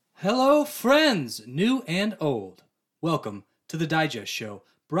Hello, friends, new and old. Welcome to the Digest Show,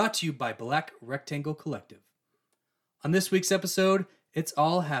 brought to you by Black Rectangle Collective. On this week's episode, it's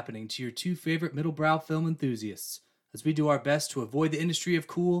all happening to your two favorite middlebrow film enthusiasts as we do our best to avoid the industry of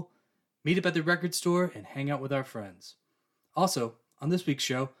cool, meet up at the record store, and hang out with our friends. Also, on this week's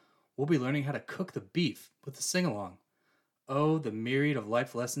show, we'll be learning how to cook the beef with the sing-along. Oh, the myriad of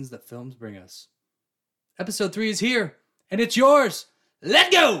life lessons that films bring us. Episode 3 is here, and it's yours!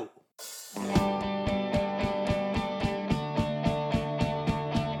 Let's go!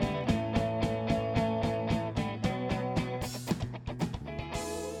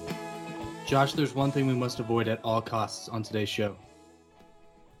 Josh, there's one thing we must avoid at all costs on today's show.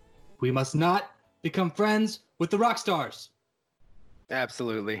 We must not become friends with the rock stars.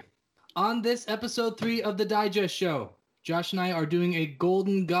 Absolutely. On this episode 3 of the Digest Show, Josh and I are doing a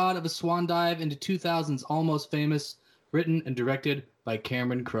golden god of a swan dive into 2000's Almost Famous, written and directed by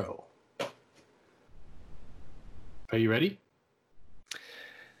Cameron Crowe. Are you ready?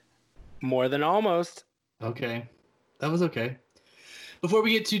 More than almost. Okay. That was okay. Before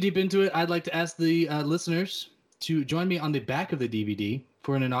we get too deep into it, I'd like to ask the listeners to join me on the back of the DVD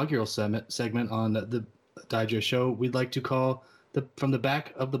for an inaugural segment on the Digest Show we'd like to call From the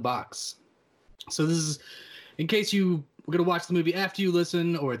Back of the Box. So this is, in case you were going to watch the movie after you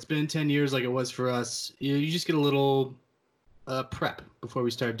listen, or it's been 10 years like it was for us, you just get a little prep before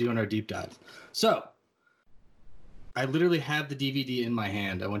we start doing our deep dive. So, I literally have the DVD in my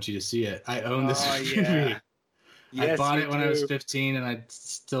hand. I want you to see it. I own this movie. Yes, I bought it when I was 15, and it's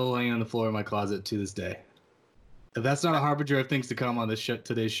still laying on the floor in my closet to this day. If that's not a harbinger of things to come on this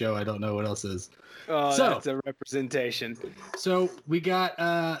today's show, I don't know what else is. Oh, so, that's a representation. So we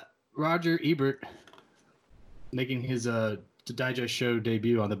got Roger Ebert making his Digest Show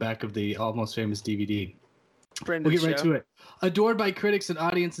debut on the back of the Almost Famous DVD. We'll get right to it. Adored by critics and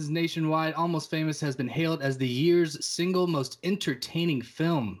audiences nationwide, Almost Famous has been hailed as the year's single most entertaining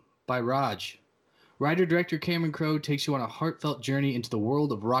film by Raj. Writer-director Cameron Crowe takes you on a heartfelt journey into the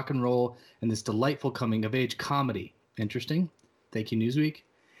world of rock and roll and this delightful coming-of-age comedy. Interesting. Thank you, Newsweek.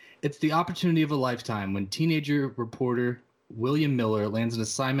 It's the opportunity of a lifetime when teenager reporter William Miller lands an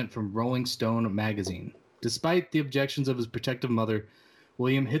assignment from Rolling Stone magazine. Despite the objections of his protective mother,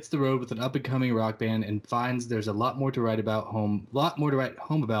 William hits the road with an up-and-coming rock band and finds there's a lot more to write home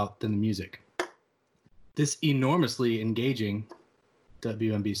about than the music. This enormously engaging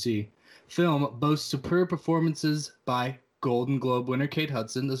WNBC film boasts superb performances by Golden Globe winner Kate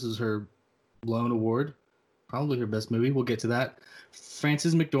Hudson. This is her lone award, probably her best movie. We'll get to that.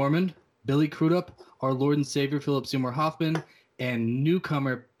 Frances McDormand, Billy Crudup, our Lord and Savior Philip Seymour Hoffman, and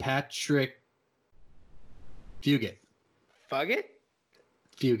newcomer Patrick Fugit. Fugit?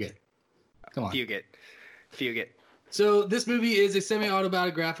 Fugit. Come on. Fugit. So this movie is a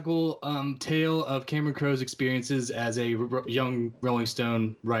semi-autobiographical tale of Cameron Crowe's experiences as a young Rolling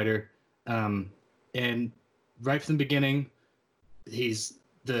Stone writer. And right from the beginning, he's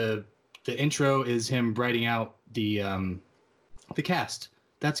the intro is him writing out the cast.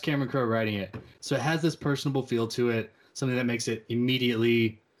 That's Cameron Crowe writing it. So it has this personable feel to it, something that makes it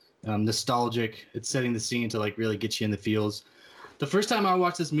immediately nostalgic. It's setting the scene to like really get you in the feels. The first time I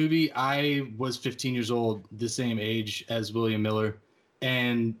watched this movie, I was 15 years old, the same age as William Miller,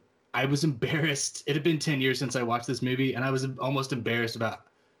 and I was embarrassed. It had been 10 years since I watched this movie, and I was almost embarrassed about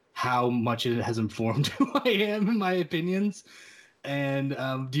how much it has informed who I am and my opinions. And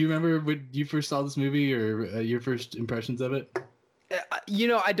do you remember when you first saw this movie or your first impressions of it?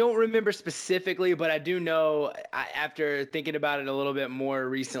 I don't remember specifically, but I do know after thinking about it a little bit more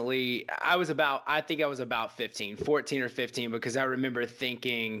recently, I think I was about 14 or 15, because I remember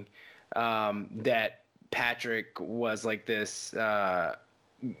thinking that Patrick was like this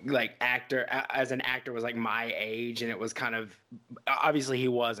like actor, as an actor was like my age, and it was kind of, obviously he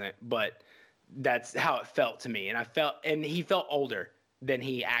wasn't, but that's how it felt to me. And he felt older than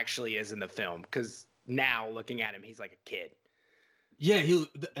he actually is in the film, because now looking at him, he's like a kid. Yeah,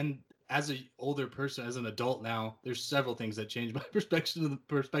 and as an older person, as an adult now, there's several things that change my perspective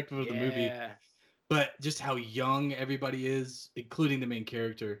of the movie. But just how young everybody is, including the main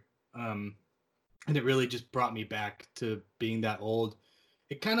character, and it really just brought me back to being that old.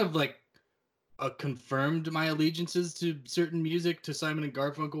 It kind of like confirmed my allegiances to certain music, to Simon and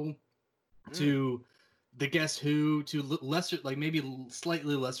Garfunkel, to the Guess Who, to lesser, like maybe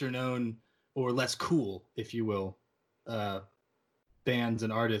slightly lesser known or less cool, if you will, bands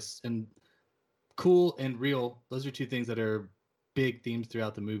and artists. And cool and real, those are two things that are big themes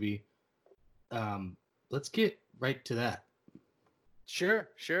throughout the movie. Let's get right to that. Sure.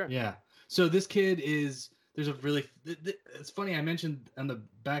 Yeah. So this kid is there's a really it's funny. I mentioned on the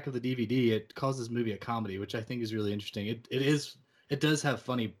back of the DVD, it calls this movie a comedy, which I think is really interesting. It does have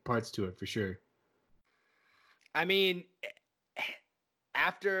funny parts to it for sure. I mean,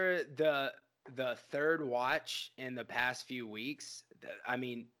 after the third watch in the past few weeks, I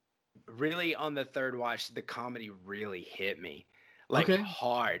mean, really on the third watch, the comedy really hit me like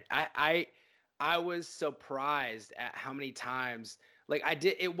hard. I was surprised at how many times like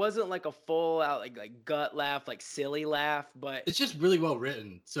it wasn't like a full out like gut laugh, like silly laugh, but it's just really well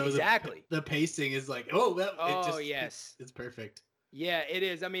written. So exactly the pacing is like, yes, it's perfect. Yeah, it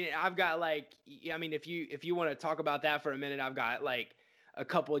is. I mean, I've got like, I mean, if you want to talk about that for a minute, I've got like a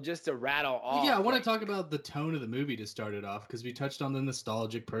couple just to rattle off. Well, yeah, I want to talk about the tone of the movie to start it off, because we touched on the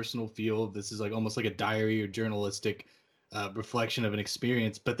nostalgic personal feel. This is like almost like a diary or journalistic reflection of an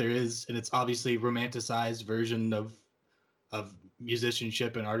experience, but there is, and it's obviously romanticized version of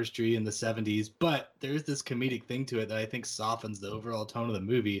musicianship and artistry in the 70s, but there's this comedic thing to it that I think softens the overall tone of the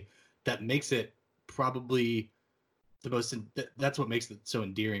movie that makes it probably the most, that's what makes it so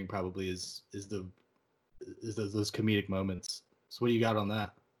endearing, probably is those comedic moments. So what do you got on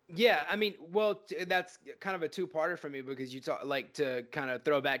that? Yeah, I mean, well, that's kind of a two-parter for me, because you talk like to kind of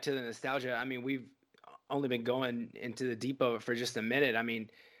throw back to the nostalgia. I mean, we've only been going into the deep of it for just a minute. I mean,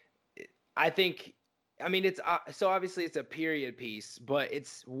 I mean, it's so obviously it's a period piece, but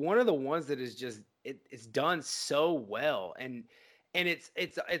it's one of the ones that is just it's done so well, and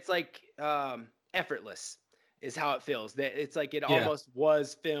it's like effortless is how it feels. That it's like it almost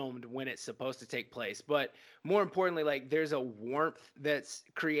was filmed when it's supposed to take place. But more importantly, like there's a warmth that's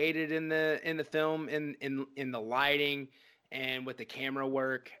created in the film, in the lighting and with the camera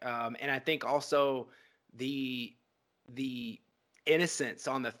work, and I think also the innocence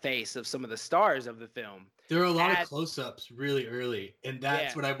on the face of some of the stars of the film. There are a lot of close-ups really early, and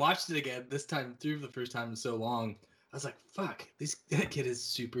that's when I watched it again this time through for the first time in so long. I was like, "Fuck, that kid is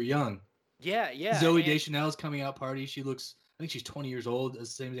super young." Yeah. Zooey Deschanel's coming out party. She looks, I think she's 20 years old, the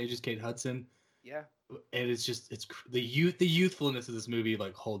same age as Kate Hudson. Yeah. And it's just, it's the youthfulness of this movie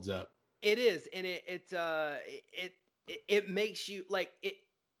like holds up. It is, and it makes you like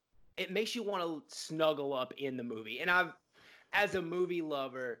it makes you want to snuggle up in the movie. And as a movie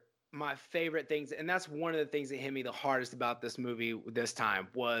lover, my favorite things, and that's one of the things that hit me the hardest about this movie this time,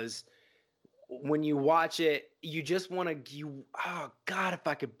 was when you watch it, you just want to, oh God, if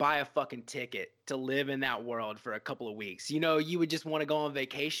I could buy a fucking ticket to live in that world for a couple of weeks, you would just want to go on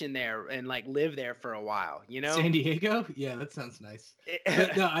vacation there and like live there for a while, San Diego? Yeah, that sounds nice.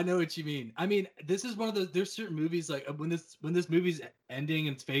 But no, I know what you mean. I mean, this is one of those, there's certain movies like when this movie's ending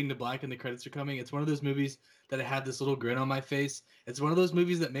and it's fading to black and the credits are coming, it's one of those movies that I have this little grin on my face. It's one of those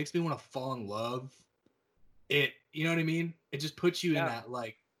movies that makes me want to fall in love. You know what I mean? It just puts you in that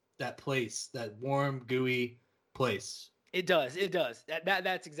like, that place, that warm, gooey place. It does.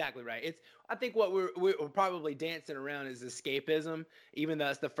 That's exactly right. I think what we're probably dancing around is escapism, even though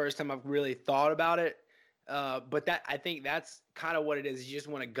that's the first time I've really thought about it. But I think that's kind of what it is. You just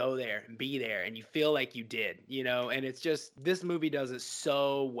want to go there and be there, and you feel like you did, and it's just, this movie does it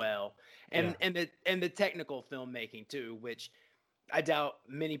so well. And the technical filmmaking too, which I doubt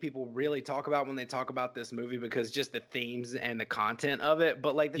many people really talk about when they talk about this movie, because just the themes and the content of it.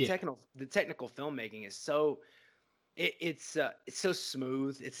 But like the technical filmmaking is so, it's so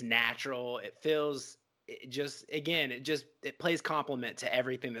smooth. It's natural. It feels, it plays compliment to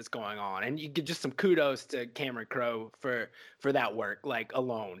everything that's going on. And you get just some kudos to Cameron Crowe for that work, like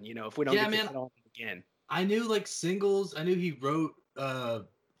alone, if we don't get to hit on it again. I knew like singles. I knew he wrote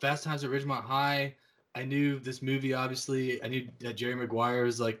Fast Times at Ridgemont High. I knew this movie, obviously. I knew that Jerry Maguire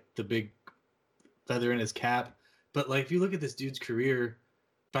is like the big feather in his cap. But like, if you look at this dude's career,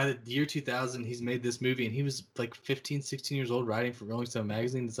 by the year 2000, he's made this movie, and he was like 15, 16 years old writing for Rolling Stone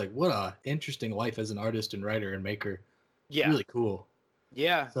magazine. It's like, what a interesting life as an artist and writer and maker. Yeah. Really cool.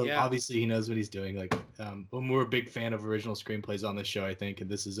 Yeah. So obviously he knows what he's doing. Like, we're a big fan of original screenplays on this show, I think, and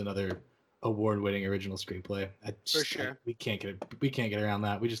this is another award-winning original screenplay. For sure. We can't get around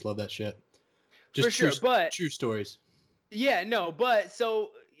that. We just love that shit. Just for sure, but true stories. Yeah, no, but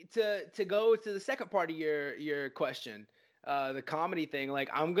so to go to the second part of your question, the comedy thing, like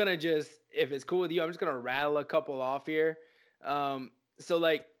I'm gonna just, if it's cool with you, I'm just gonna rattle a couple off here. So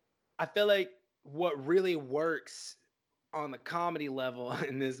like I feel like what really works on the comedy level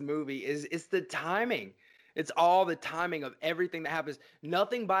in this movie is it's the timing. It's all the timing of everything that happens.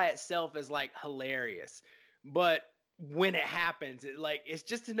 Nothing by itself is like hilarious, but when it happens, it's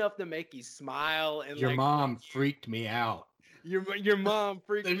just enough to make you smile. And your mom freaked me out. Your mom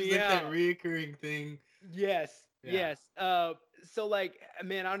freaked me out. That reoccurring thing. Yes. so like,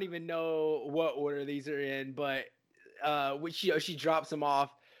 man, I don't even know what order these are in, but which she drops him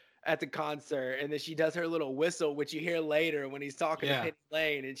off at the concert, and then she does her little whistle, which you hear later when he's talking to Penny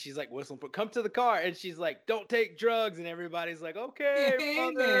Lane, and she's like whistling for "Come to the car," and she's like, "Don't take drugs," and everybody's like, "Okay,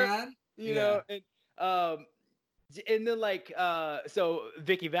 hey, brother," man. you know, and then like so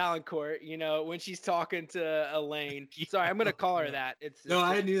Vicky Valancourt, you know, when she's talking to Elaine. Sorry, I'm gonna call her that.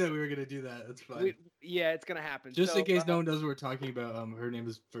 I knew that we were gonna do that. That's fine. It's gonna happen. Just in case no one knows what we're talking about, her name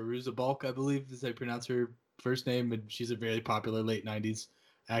is Fairuza Balk, I believe is how you pronounce her first name, and she's a very popular late '90s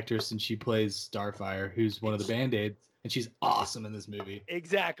actress, and she plays Starfire, who's one of the Band-Aids, and she's awesome in this movie.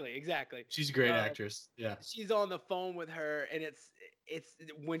 Exactly. She's a great actress. Yeah. She's on the phone with her, and it's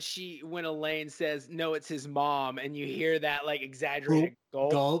when Elaine says no, it's his mom, and you hear that like exaggerated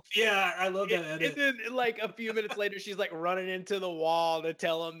gulp. Yeah, I love that edit. And then like a few minutes later, she's like running into the wall to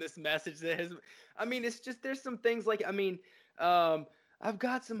tell him this message that it's just there's some things like I've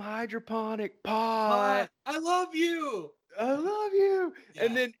got some hydroponic pot. I love you. Yeah.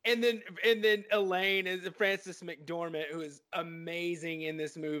 And then Elaine is Frances McDormand, who is amazing in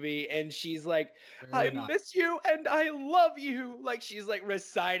this movie, and she's like, miss you and I love you. Like she's like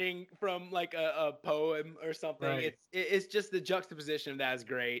reciting from like a poem or something. Right. It's just the juxtaposition of that is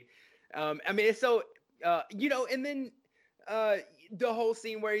great. It's so and then the whole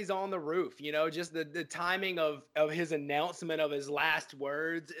scene where he's on the roof, just the timing of his announcement of his last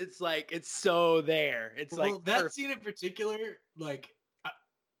words. It's like, it's so there. It's like that perfect. Scene in particular, like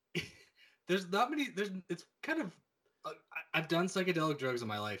there's not many, it's kind of, I've done psychedelic drugs in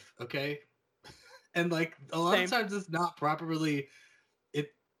my life. Okay. And like a lot of times it's not properly,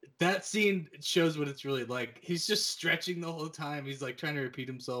 that scene shows what it's really like. He's just stretching the whole time. He's like trying to repeat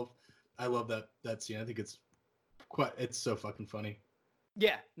himself. I love that scene. I think it's so fucking funny.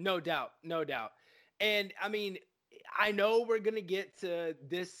 Yeah, no doubt. And I know we're gonna get to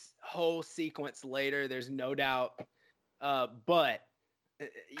this whole sequence later. There's no doubt. But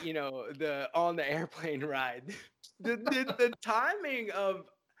on the airplane ride, the timing of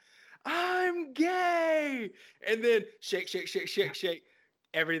I'm gay, and then shake.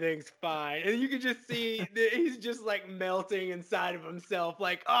 Everything's fine, and you can just see that he's just like melting inside of himself,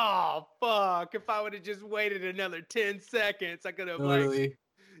 like, oh fuck, if I would have just waited another 10 seconds, I could have and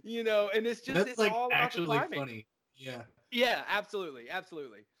it's just, that's it's like all actually funny. Yeah, absolutely.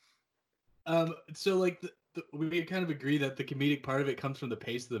 So like we kind of agree that the comedic part of it comes from the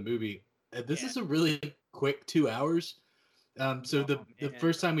pace of the movie. This is a really quick 2 hours. So the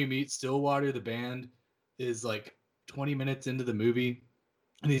first time we meet Stillwater, the band, is like 20 minutes into the movie.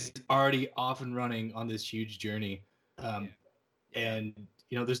 And he's already off and running on this huge journey. And,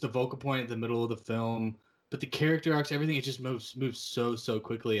 there's the vocal point in the middle of the film, but the character arcs, everything, it just moves so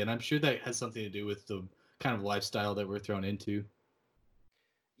quickly. And I'm sure that has something to do with the kind of lifestyle that we're thrown into.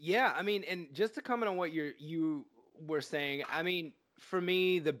 Yeah, and just to comment on what you were saying, for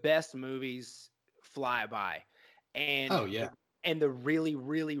me, the best movies fly by. And and the really,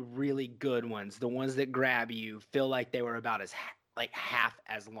 really, really good ones, the ones that grab you, feel like they were about as half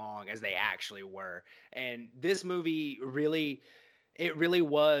as long as they actually were. And this movie really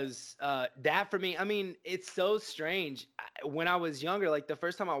was that for me. It's so strange. When I was younger, like the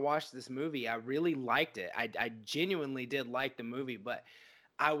first time I watched this movie, I really liked it. I genuinely did like the movie, but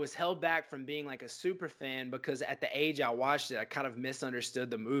I was held back from being like a super fan because at the age I watched it, I kind of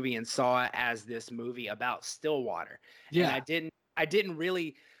misunderstood the movie and saw it as this movie about Stillwater. Yeah. And I didn't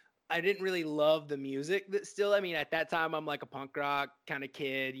really love the music that still, at that time I'm like a punk rock kind of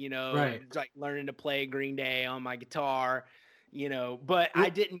kid, like learning to play Green Day on my guitar, but I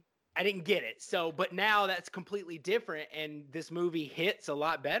didn't get it. So, but now that's completely different. And this movie hits a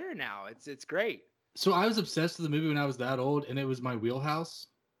lot better now. It's great. So I was obsessed with the movie when I was that old, and it was my wheelhouse,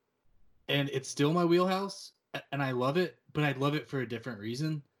 and it's still my wheelhouse, and I love it, but I love it for a different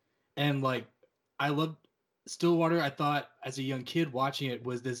reason. And like, I loved Stillwater. I thought as a young kid watching it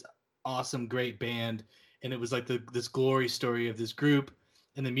was this awesome, great band, and it was like this glory story of this group,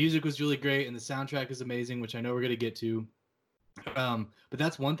 and the music was really great, and the soundtrack is amazing, which I know we're going to get to. But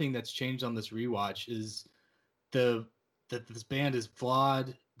that's one thing that's changed on this rewatch is that this band is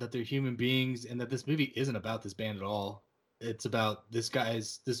flawed, that they're human beings, and that this movie isn't about this band at all. It's about this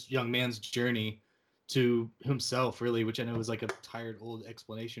young man's journey to himself, really, which I know is like a tired old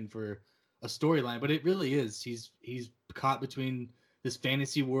explanation for a storyline, but it really is. He's caught between this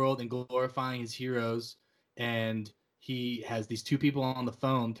fantasy world and glorifying his heroes, and he has these two people on the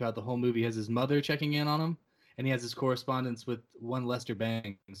phone throughout the whole movie. He has his mother checking in on him, and he has this correspondence with one Lester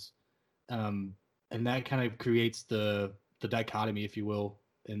Bangs, and that kind of creates the dichotomy, if you will,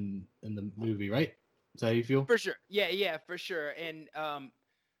 in the movie, right? Is that how you feel? For sure. Yeah, for sure. And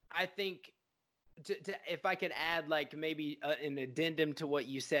I think if I could add like maybe an addendum to what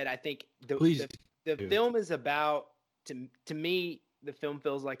you said, I think the film is about, to me, the film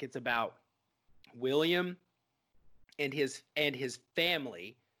feels like it's about William and his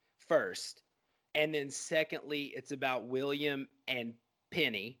family first, and then secondly it's about William and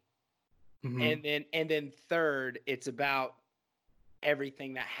Penny, and then third it's about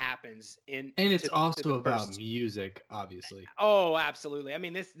everything that happens in, and it's also about music, obviously. Oh, absolutely. I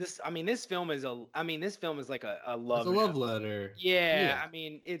mean, this film is like a love letter. Yeah. I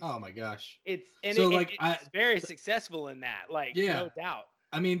mean, it's, oh my gosh, it's very successful in that, like, no doubt.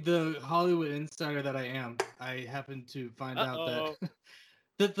 I mean, the Hollywood insider that I am, I happen to find out that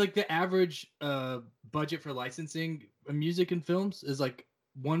that like the average budget for licensing music and films is like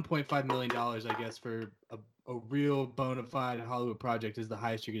 $1.5 million, I guess, for a real bona fide Hollywood project is the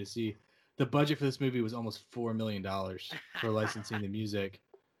highest you're going to see. The budget for this movie was almost $4 million for licensing the music.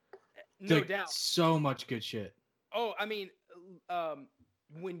 No doubt. So much good shit. Oh, I mean,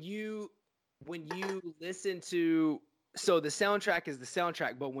 when you listen to, so the soundtrack is the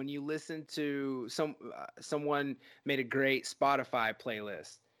soundtrack, but when you listen to someone made a great Spotify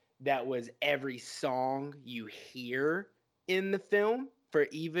playlist that was every song you hear in the film, for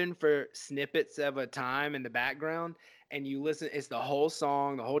snippets of a time in the background, and you listen, it's the whole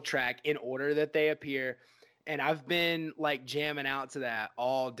song, the whole track in order that they appear. And I've been like jamming out to that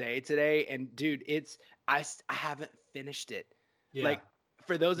all day today. And dude, I haven't finished it. Yeah. Like,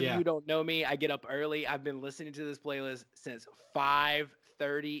 for those of you who don't know me, I get up early. I've been listening to this playlist since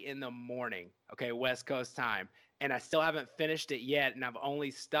 5:30 in the morning. Okay, West Coast time. And I still haven't finished it yet. And I've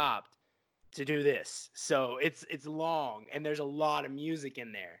only stopped to do this. So it's long, and there's a lot of music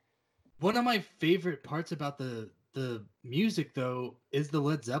in there. One of my favorite parts about the music, though, is the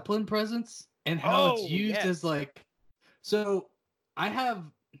Led Zeppelin presence and how it's used as like. So I have,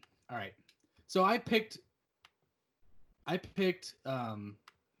 all right. So I picked. Give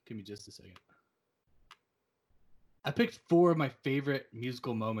me just a second. I picked 4 of my favorite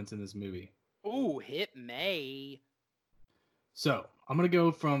musical moments in this movie. Ooh, hit me. So I'm gonna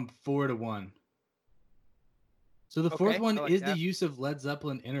go from 4 to 1. So the fourth one is the use of Led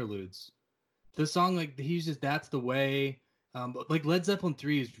Zeppelin interludes. The song, like, he uses "That's the Way," but like Led Zeppelin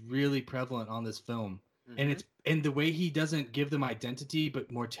 3 is really prevalent on this film, and the way he doesn't give them identity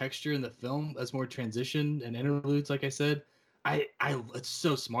but more texture in the film as more transition and interludes. Like I said, it's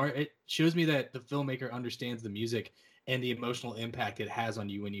so smart. It shows me that the filmmaker understands the music and the emotional impact it has on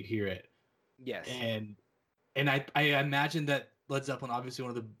you when you hear it. Yes, and I imagine that Led Zeppelin, obviously one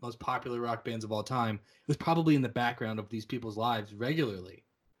of the most popular rock bands of all time, was probably in the background of these people's lives regularly.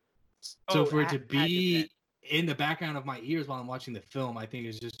 So for it to be in the background of my ears while I'm watching the film, I think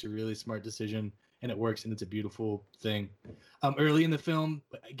is just a really smart decision, and it works, and it's a beautiful thing. Early in the film,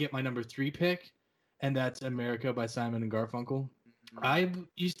 I get my number 3 pick, and that's "America" by Simon and Garfunkel. I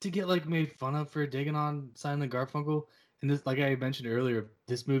used to get like made fun of for digging on Simon and Garfunkel, and this, like I mentioned earlier,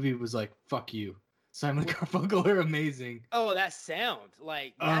 this movie was like, fuck you. Simon and Garfunkel are amazing. Oh, that sound,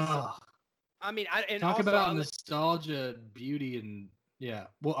 like, that's I mean, talk about nostalgia, beauty, and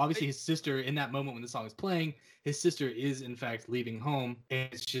well, obviously his sister, in that moment when the song is playing, his sister is in fact leaving home, and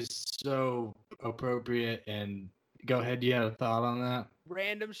it's just so appropriate. And go ahead, you had a thought on that?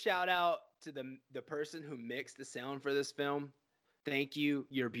 Random shout out to the person who mixed the sound for this film. Thank you.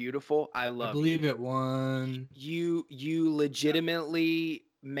 You're beautiful. I believe it won. You legitimately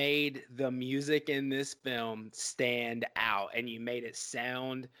made the music in this film stand out, and you made it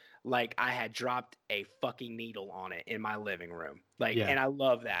sound like I had dropped a fucking needle on it in my living room. Like, and I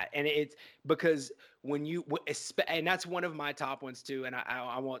love that. And it's because when you, and that's one of my top ones too. And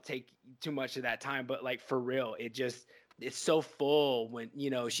I won't take too much of that time, but like, for real, it's so full when, you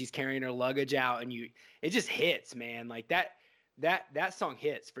know, she's carrying her luggage out, and it just hits, man. Like that song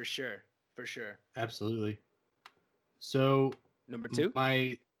hits for sure. For sure. Absolutely. So number 2?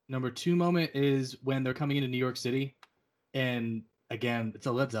 My number 2 moment is when they're coming into New York City, and again, it's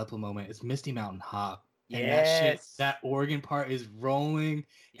a Led Zeppelin moment. It's Misty Mountain Hop. And that organ part is rolling,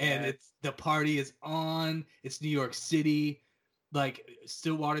 and it's the party is on. It's New York City. Like,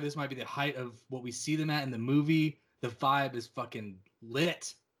 Stillwater, this might be the height of what we see them at in the movie. The vibe is fucking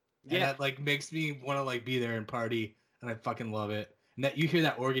lit. And that like makes me want to like be there and party, and I fucking love it. And that you hear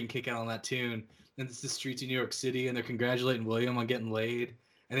that organ kick out on that tune, and it's the streets of New York City, and they're congratulating William on getting laid,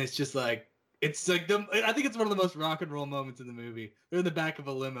 and it's just like, it's like I think it's one of the most rock and roll moments in the movie. They're in the back of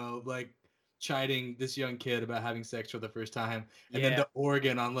a limo, like chiding this young kid about having sex for the first time, and then the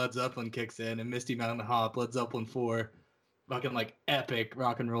organ on Led Zeppelin kicks in, and Misty Mountain Hop, Led Zeppelin 4. fucking like epic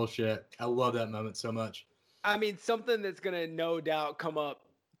rock and roll shit. I love that moment so much. I mean, something that's gonna no doubt come up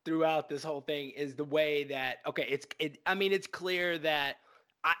throughout this whole thing is the way that it's clear that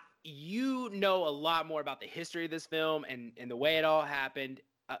you know a lot more about the history of this film and the way it all happened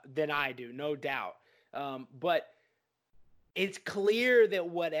than I do, no doubt. But it's clear that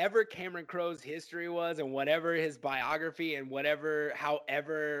whatever Cameron Crowe's history was and whatever his biography and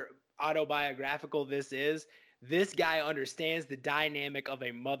however autobiographical this is, this guy understands the dynamic of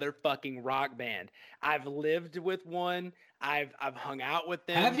a motherfucking rock band. I've lived with one. I've hung out with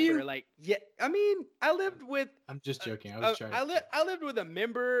them. Have you? I mean, I lived with. I'm just joking. I lived with a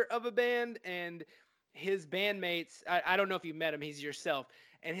member of a band and his bandmates. I don't know if you met him. He's yourself.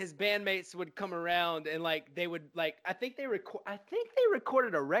 And his bandmates would come around and they would I think they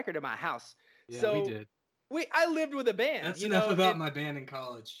recorded a record at my house. Yeah, so we did. I lived with a band. That's enough about my band in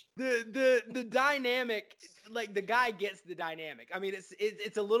college. The dynamic, the guy gets the dynamic. I mean,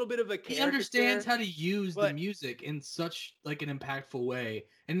 it's a little bit of a character. He understands how to use the music in such an impactful way.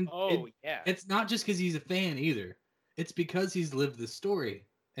 And it's not just because he's a fan either. It's because he's lived the story,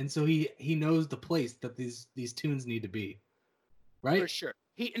 and so he knows the place that these tunes need to be. Right? For sure.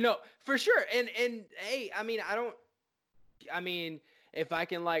 For sure. And hey, if I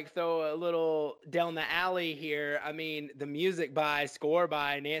can throw a little down the alley here, the music score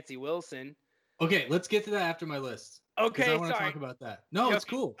by Nancy Wilson. Okay, let's get to that after my list. Okay, I want to talk about that. No, it's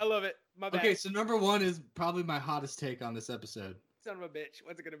cool. I love it. My bad. Okay, so number one is probably my hottest take on this episode. Son of a bitch.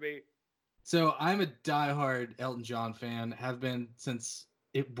 What's it going to be? So I'm a diehard Elton John fan. Have been since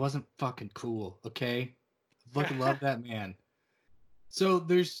it wasn't fucking cool, okay? Fucking love that man. So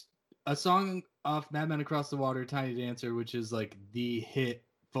there's a song off Mad Men Across the Water, Tiny Dancer, which is the hit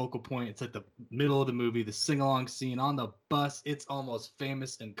focal point. It's the middle of the movie, the sing-along scene on the bus. It's almost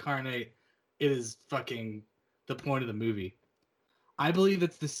famous incarnate. It is fucking the point of the movie. I believe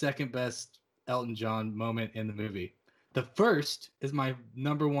it's the second best Elton John moment in the movie. The first is my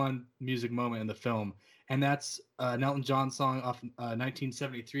number one music moment in the film, and that's an Elton John song off a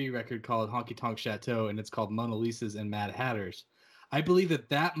 1973 record called Honky Tonk Chateau, and it's called Mona Lisa's and Mad Hatters. I believe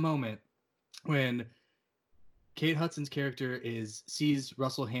that moment when Kate Hudson's character sees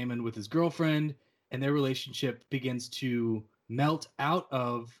Russell Hammond with his girlfriend and their relationship begins to melt out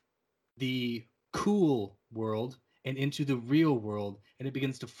of the cool world and into the real world, and it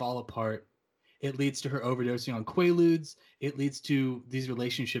begins to fall apart. It leads to her overdosing on Quaaludes. It leads to these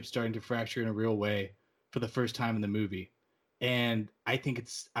relationships starting to fracture in a real way for the first time in the movie. And I think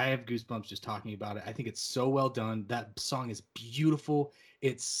I have goosebumps just talking about it. I think it's so well done. That song is beautiful.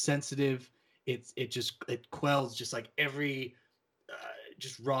 It's sensitive. It quells just every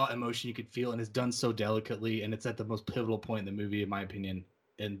just raw emotion you could feel, and it's done so delicately. And it's at the most pivotal point in the movie, in my opinion.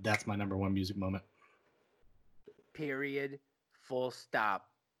 And that's my number one music moment. Period. Full stop.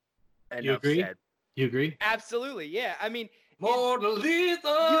 Enough you agree? Said. You agree? Absolutely. Yeah. I mean, Mona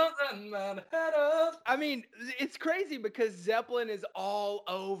Lisa and Mad Hatters. I mean, it's crazy because Zeppelin is all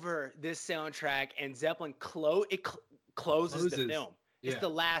over this soundtrack, and Zeppelin closes the film. Yeah. It's the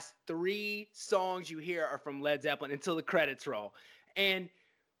last 3 songs you hear are from Led Zeppelin until the credits roll. And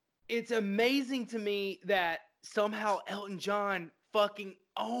it's amazing to me that somehow Elton John fucking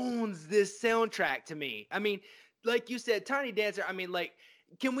owns this soundtrack to me. I mean, like you said, Tiny Dancer,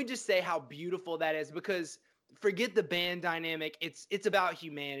 can we just say how beautiful that is? Because forget the band dynamic. It's about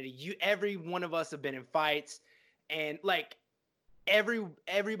humanity. Every one of us have been in fights, and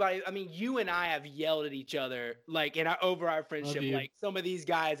everybody. I mean, you and I have yelled at each other over our friendship. Some of these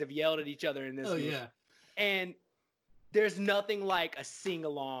guys have yelled at each other in this. Oh movie. Yeah. And there's nothing like a sing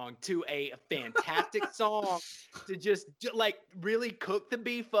along to a fantastic song to just really cook the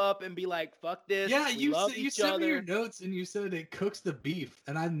beef up and be like, fuck this. Yeah, you sent me your notes and you said it cooks the beef,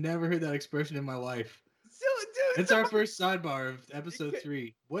 and I've never heard that expression in my life. It's our first sidebar of episode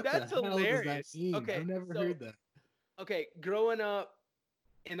 3. What the hell hilarious. does that mean? Okay, I've never heard that. Okay, growing up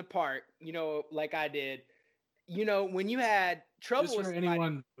in the park, like I did, when you had trouble just for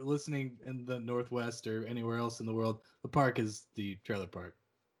anyone listening in the Northwest or anywhere else in the world, the park is the trailer park.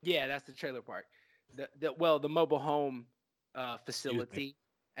 Yeah, that's the trailer park. The mobile home facility,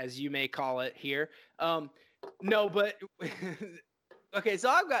 as you may call it here. No, but okay, so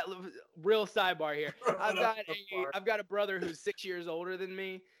I've got real sidebar here. I've got a brother who's 6 years older than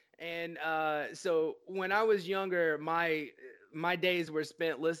me, and so when I was younger, my days were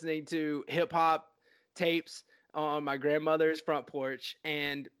spent listening to hip hop tapes on my grandmother's front porch.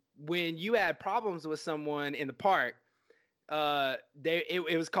 And when you had problems with someone in the park,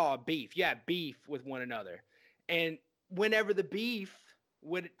 it was called beef. You had beef with one another, and whenever the beef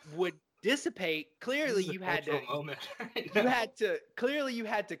would dissipate, clearly you had to you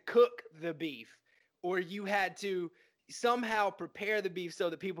had to cook the beef, or you had to somehow prepare the beef so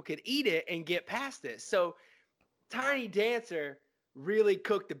that people could eat it and get past this. So Tiny Dancer really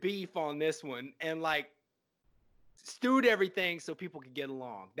cooked the beef on this one and like stewed everything so people could get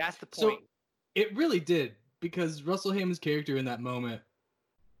along. That's the point. So it really did, because Russell Hammond's character in that moment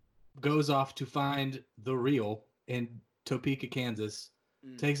goes off to find the real in Topeka, Kansas,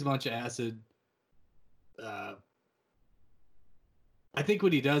 takes a bunch of acid. I think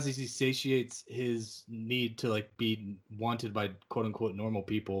what he does is he satiates his need to like be wanted by quote unquote normal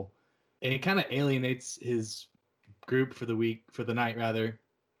people, and he kind of alienates his group for the night rather.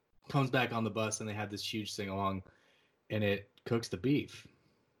 Comes back on the bus and they have this huge sing along, and it cooks the beef.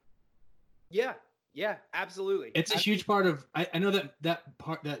 Yeah, absolutely. It's a huge part of. I know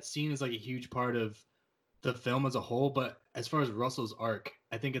that scene is like a huge part of the film as a whole, but as far as Russell's arc,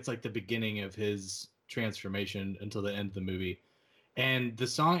 I think it's like the beginning of his transformation until the end of the movie. And the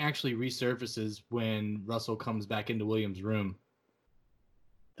song actually resurfaces when Russell comes back into William's room.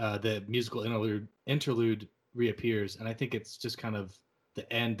 The musical interlude reappears, and I think it's just kind of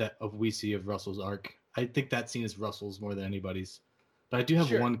the end of we see of Russell's arc. I think that scene is Russell's more than anybody's, but I do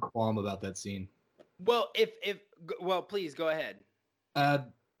have one qualm about that scene. Well, well, please go ahead.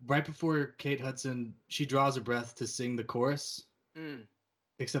 Right before Kate Hudson, she draws a breath to sing the chorus,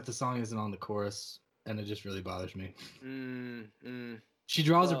 except the song isn't on the chorus, and it just really bothers me. She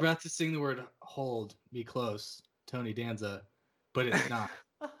draws a breath to sing the word "Hold Me Close," Tony Danza, but it's not.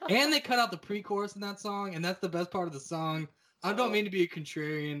 And they cut out the pre-chorus in that song, and that's the best part of the song. I don't mean to be a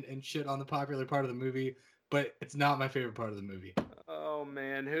contrarian and shit on the popular part of the movie, but it's not my favorite part of the movie. Oh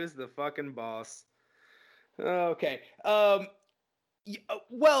man, who's the fucking boss? Okay.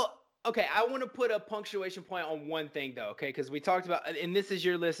 Well, okay, I want to put a punctuation point on one thing though, okay? Because we talked about, and this is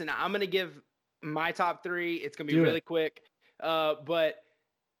your list, and I'm gonna give my top three. It's gonna be really quick. But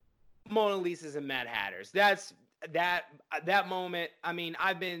Mona Lisa's and Mad Hatters. That's that moment. I mean,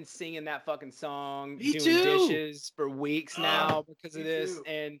 I've been singing that fucking song, doing dishes for weeks now because of this,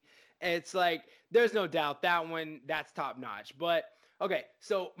 and it's like there's no doubt that one, that's top notch. But okay,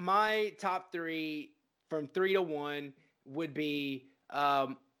 so my top three from 3 to 1 would be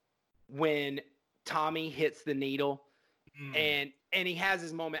when Tommy hits the needle and he has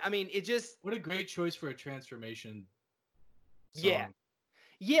his moment. I mean, it just, what a great choice for a transformation song.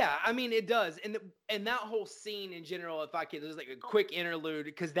 Yeah, I mean it does, and that whole scene in general. If I could, there's like a quick interlude,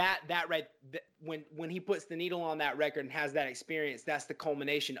 because when he puts the needle on that record and has that experience, that's the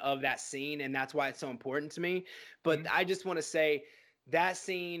culmination of that scene, and that's why it's so important to me. But I just want to say that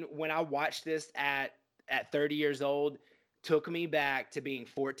scene, when I watched this at 30 years old, took me back to being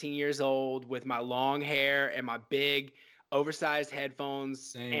 14 years old with my long hair and my big oversized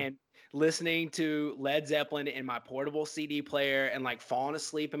headphones and listening to Led Zeppelin in my portable CD player and like falling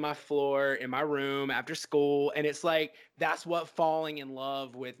asleep in my floor in my room after school. And it's like, that's what falling in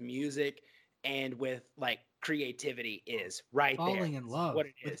love with music and with like creativity is right there. Falling in love what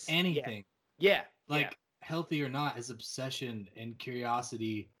it with is. anything. Yeah. Like healthy or not, is obsession and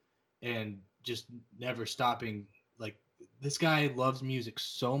curiosity and just never stopping. Like this guy loves music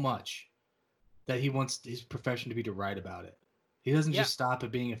so much that he wants his profession to be to write about it. He doesn't just stop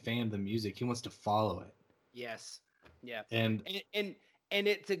at being a fan of the music. He wants to follow it. Yes. Yeah. And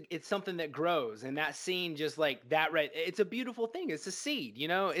it's something that grows, and that scene just like that, right? It's a beautiful thing. It's a seed, you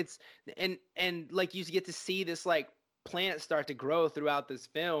know, it's, and like you get to see this like plant start to grow throughout this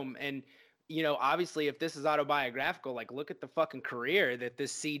film. And, you know, obviously if this is autobiographical, like look at the fucking career that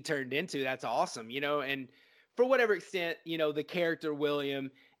this seed turned into. That's awesome. You know, and for whatever extent, you know, the character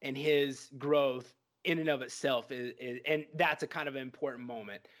William and his growth in and of itself is and that's a kind of an important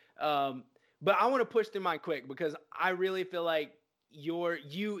moment. But I want to push through mine quick, because I really feel like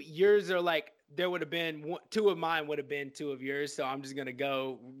yours are like, there would have been two of mine would have been two of yours. So I'm just going to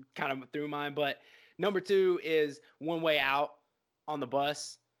go kind of through mine. But number 2 is One Way Out on the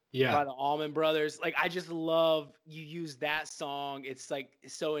Bus by the Allman Brothers. Like, I just love you use that song. It's like,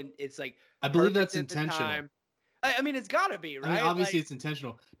 it's like, I believe that's intentional. I mean, it's gotta be, right? I mean, obviously it's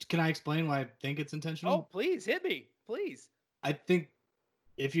intentional. Can I explain why I think it's intentional? Oh, please hit me, please. I think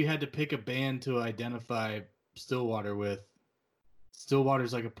if you had to pick a band to identify Stillwater with,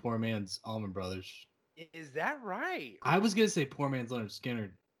 Stillwater's like a poor man's Allman Brothers. Is that right? I was gonna say poor man's Leonard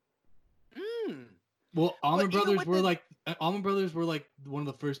Skinner. Well, Allman Brothers were like one of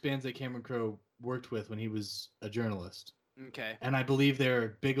the first bands that Cameron Crowe worked with when he was a journalist. Okay. And I believe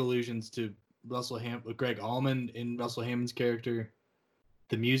they're big allusions to Greg Allman in Russell Hammond's character,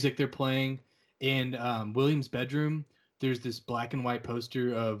 the music they're playing in William's bedroom. there's this black and white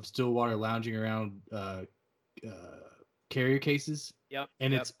poster of Stillwater lounging around carrier cases. Yep.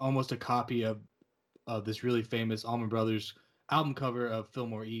 And it's almost a copy of this really famous Allman Brothers album cover of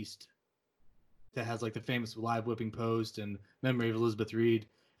Fillmore East that has like the famous live whipping post and Memory of Elizabeth Reed.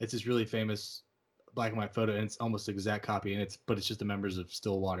 It's this really famous black and white photo, and it's almost the exact copy, but it's just the members of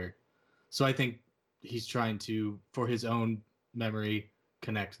Stillwater. So I think he's trying to, for his own memory,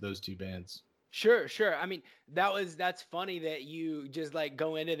 connect those two bands. Sure. I mean, that's funny that you just like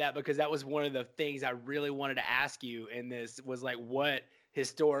go into that, because that was one of the things I really wanted to ask you in this was like, what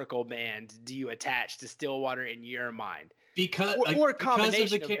historical band do you attach to Stillwater in your mind? Or a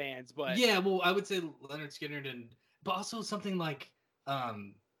combination of bands, but yeah, well, I would say Lynyrd Skynyrd, but also something like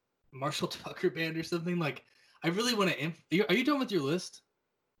Marshall Tucker Band or something. Like, I really want to. Are you done with your list?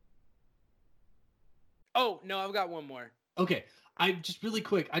 Oh no, I've got one more. Okay, I just really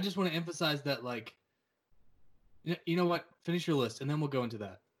quick. I just want to emphasize that, like, you know what? Finish your list, and then we'll go into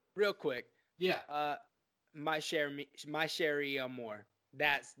that. Real quick. Yeah. My Sherry Amore.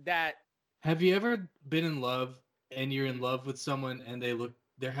 That's that. Have you ever been in love and you're in love with someone and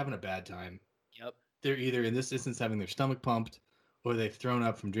they're having a bad time? Yep. They're either in this instance having their stomach pumped, or they've thrown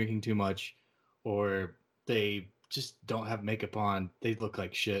up from drinking too much, or they just don't have makeup on. They look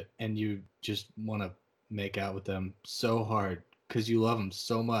like shit, and you just want to make out with them so hard because you love them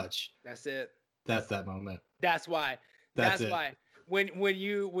so much. That's it. That's that moment. That's why. That's why. When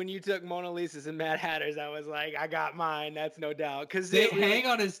you took Mona Lisa's and Mad Hatters, I was like, I got mine. That's no doubt. Because they hang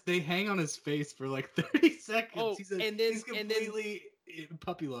on his face for like 30 seconds. Oh, he's completely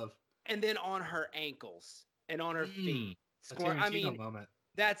puppy love. And then on her ankles and on her feet. Moment.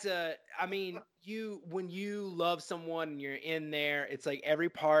 When you love someone and you're in there, it's like every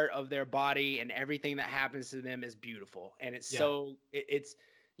part of their body and everything that happens to them is beautiful, and it's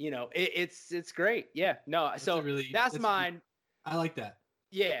it's great. Yeah, no, that's mine. I like that.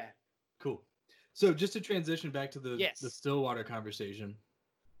 Yeah. Cool. So just to transition back to the Stillwater conversation,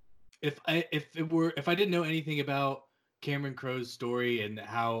 if I didn't know anything about Cameron Crowe's story and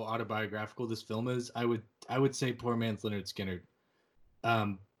how autobiographical this film is, I would say poor man's Lynyrd Skynyrd.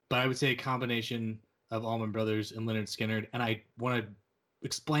 But I would say a combination of Allman Brothers and Lynyrd Skynyrd, and I want to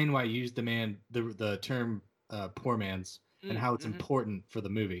explain why I used the term poor man's and how it's important for the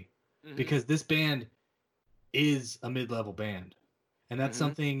movie, because this band is a mid-level band, and that's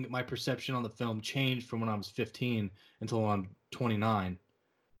something my perception on the film changed from when I was 15 until I'm 29.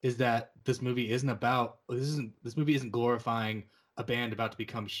 Is that this movie isn't glorifying a band about to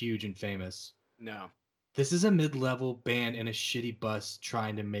become huge and famous. No. This is a mid-level band in a shitty bus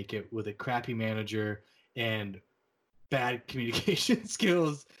trying to make it with a crappy manager and bad communication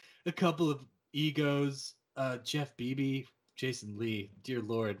skills, a couple of egos, Jeff Beebe, Jason Lee. Dear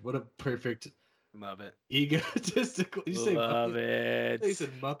Lord, what a perfect love it. Egotistical. You say love Muppet. it. You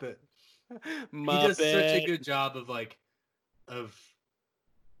said Muppet. Muppet. He does such a good job of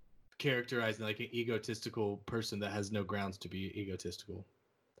characterizing like an egotistical person that has no grounds to be egotistical.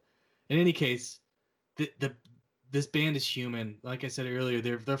 In any case, this band is human. Like I said earlier,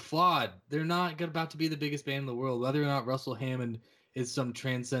 they're flawed. They're not about to be the biggest band in the world, whether or not Russell Hammond is some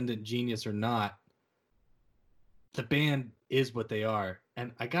transcendent genius or not. The band is what they are,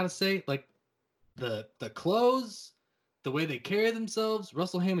 and I gotta say, like the clothes, the way they carry themselves,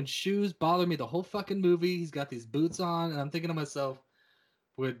 Russell Hammond's shoes bother me the whole fucking movie. He's got these boots on, and I'm thinking to myself,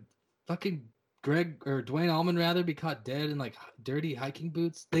 would fucking Dwayne Allman rather be caught dead in like dirty hiking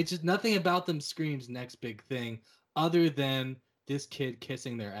boots? Nothing about them screams next big thing other than this kid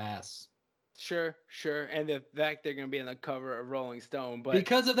kissing their ass. Sure. And the fact they're going to be on the cover of Rolling Stone, but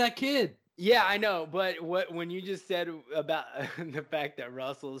because of that kid. Yeah, I know. But when you just said about the fact that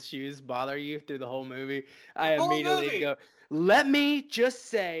Russell's shoes bother you through the whole movie, I immediately go, let me just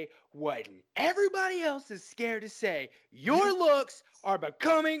say what everybody else is scared to say. Your looks are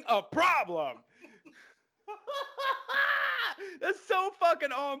becoming a problem. That's so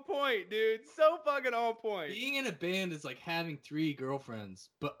fucking on point, dude. So fucking on point. Being in a band is like having 3 girlfriends,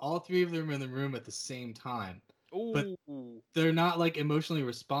 but all 3 of them are in the room at the same time. Ooh. But they're not like emotionally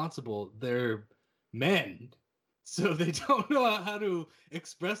responsible. They're men. So they don't know how to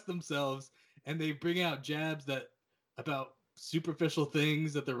express themselves, and they bring out jabs about superficial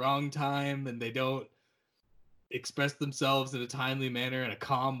things at the wrong time, and they don't express themselves in a timely manner in a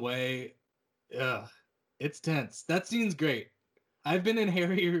calm way. Ugh. It's tense. That scene's great. I've been in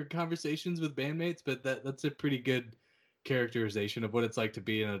hairier conversations with bandmates, but that's a pretty good characterization of what it's like to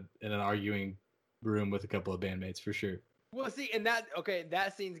be in an arguing room with a couple of bandmates, for sure. Well, see, and that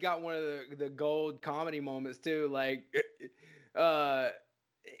scene's got one of the gold comedy moments too. Like, what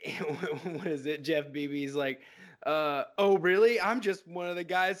is it? Jeff Beebe's like, Oh, really? I'm just one of the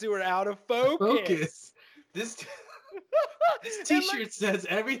guys who are out of focus. This T-shirt says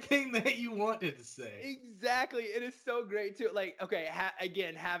everything that you wanted to say. Exactly. It is so great too. Like, okay,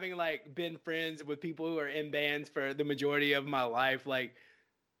 again, having like been friends with people who are in bands for the majority of my life, like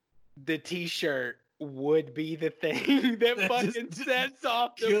the T-shirt would be the thing that fucking sets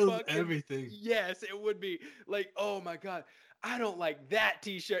off the fucking everything. Yes, it would be like, oh my God, I don't like that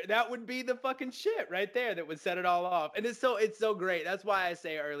T-shirt. That would be the fucking shit right there that would set it all off. And it's so great. That's why I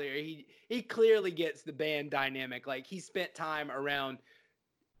say earlier, he clearly gets the band dynamic. Like he spent time around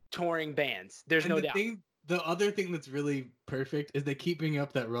touring bands. There's no doubt. The other thing that's really perfect is they keep bringing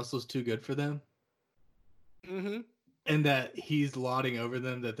up that Russell's too good for them. Mm-hmm. And that he's lauding over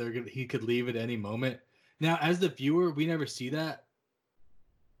them, that he could leave at any moment. Now, as the viewer, we never see that,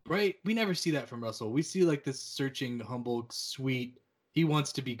 right? We never see that from Russell. We see like this searching, humble, sweet. He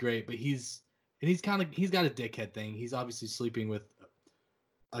wants to be great, but he's got a dickhead thing. He's obviously sleeping with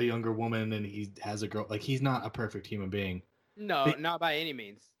a younger woman, and he has a girl. Like he's not a perfect human being. No, not by any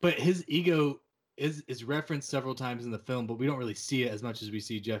means. But his ego is referenced several times in the film, but we don't really see it as much as we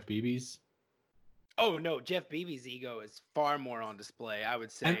see Jeff Beebe's. Oh no, Jeff Beebe's ego is far more on display, I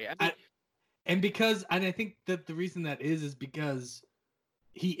would say. And I think that the reason that is because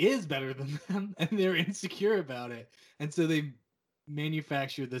he is better than them, and they're insecure about it, and so they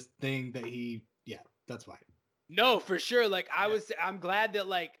manufacture this thing that that's why. No, for sure. Like I'm glad that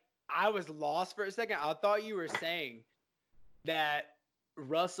like I was lost for a second. I thought you were saying that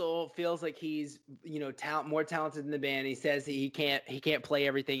Russell feels like he's, more talented in the band. He says he can't play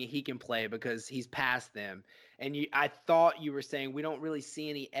everything he can play because he's past them. And I thought you were saying we don't really see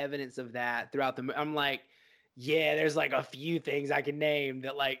any evidence of that throughout the. I'm like, yeah, there's like a few things I can name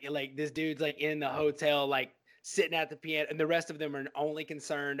that like this dude's like in the hotel like sitting at the piano, and the rest of them are only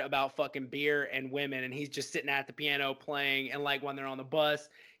concerned about fucking beer and women, and he's just sitting at the piano playing, and like when they're on the bus,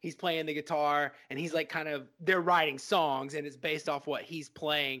 he's playing the guitar, and he's like they're writing songs, and it's based off what he's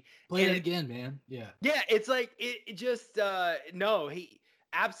playing. Play it again, man. Yeah. Yeah, it's like it just no, he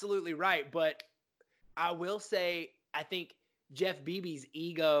absolutely right, but I will say I think Jeff Beebe's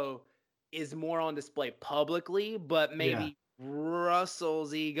ego is more on display publicly, but maybe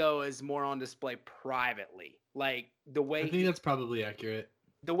Russell's ego is more on display privately. Like the way I think that's probably accurate.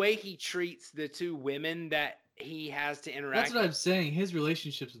 The way he treats the two women that he has to interact. That's what I'm saying. His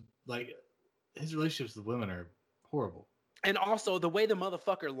relationships with women are horrible. And also the way the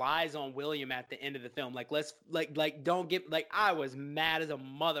motherfucker lies on William at the end of the film. Like don't get like I was mad as a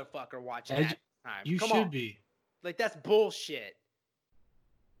motherfucker watching that time. You should be. Like that's bullshit.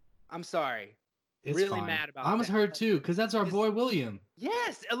 I'm sorry. It's really fine. Mad about I was hurt too, because that's our boy William.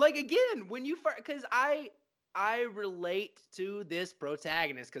 Yes, like again, when you first, because I relate to this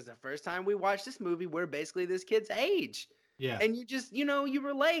protagonist, because the first time we watched this movie, we're basically this kid's age. Yeah. And you just, you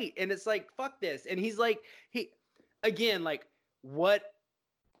relate, and it's like, fuck this. And he's like, what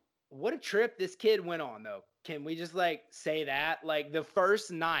a trip this kid went on, though. Can we just like say that? Like the first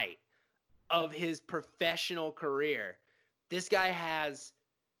night of his professional career, this guy has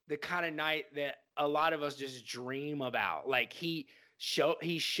the kind of night that a lot of us just dream about. Like he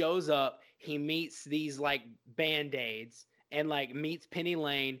shows up, he meets these like Band-Aids and like meets Penny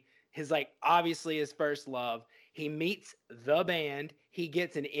Lane, his like obviously his first love. He meets the band, he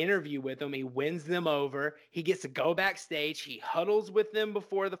gets an interview with them, he wins them over, he gets to go backstage, he huddles with them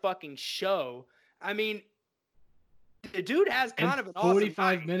before the fucking show. I mean, the dude has kind of an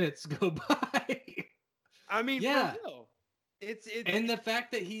 45 awesome minutes go by. I mean, yeah. for real. It's and the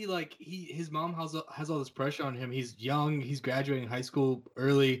fact that his mom has all this pressure on him. He's young, he's graduating high school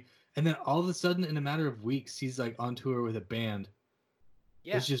early, and then all of a sudden, in a matter of weeks, he's like on tour with a band.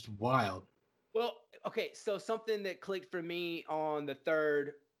 Yeah, it's just wild. Well, okay, so something that clicked for me on the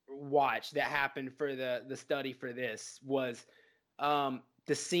third watch that happened for the study for this was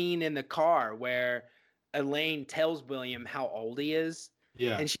the scene in the car where Elaine tells William how old he is.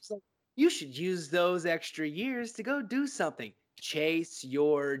 Yeah, and she's like, you should use those extra years to go do something. Chase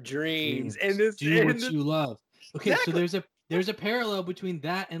your dreams. And do what you love. Okay, exactly. So there's a parallel between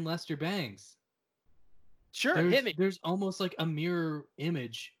that and Lester Bangs. Sure, hit me. There's almost like a mirror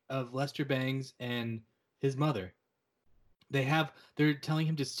image of Lester Bangs and his mother. They're telling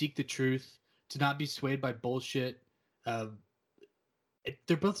him to seek the truth, to not be swayed by bullshit.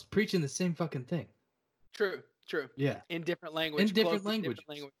 They're both preaching the same fucking thing. True. Yeah. In different language. Different language.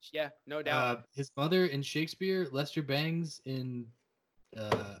 Yeah, no doubt. His mother in Shakespeare, Lester Bangs in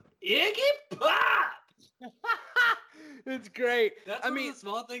Iggy Pop. It's great. That's one of the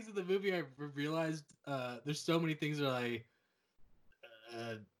small things in the movie I realized. There's so many things that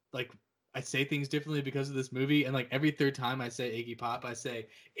I say things differently because of this movie, and like every third time I say Iggy Pop, I say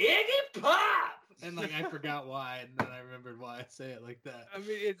Iggy Pop, and like I forgot why, and then I remembered why I say it like that. I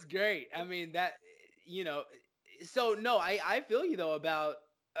mean, it's great. I mean that, So no, I feel you though about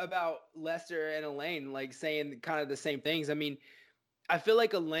Lester and Elaine like saying kind of the same things. I mean, I feel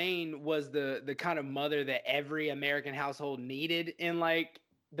like Elaine was the kind of mother that every American household needed in like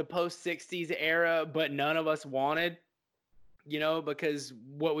the post 60s era, but none of us wanted. Because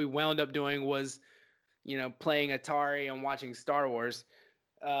what we wound up doing was, playing Atari and watching Star Wars.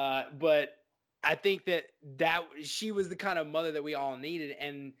 But I think that she was the kind of mother that we all needed.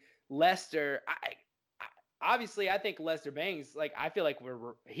 And Lester, obviously, I think Lester Bangs, like, I feel like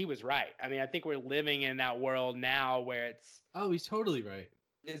he was right. I mean, I think we're living in that world now where it's. Oh, he's totally right.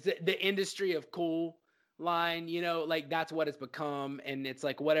 It's the industry of cool line, like that's what it's become. And it's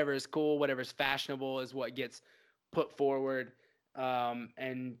like whatever is cool, whatever is fashionable is what gets put forward.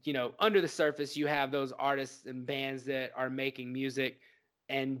 And under the surface, you have those artists and bands that are making music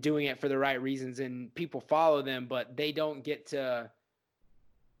and doing it for the right reasons, and people follow them, but they don't get the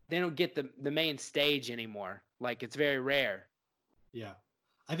main stage anymore. Like, it's very rare. Yeah.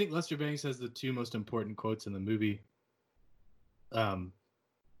 I think Lester Bangs has the two most important quotes in the movie. And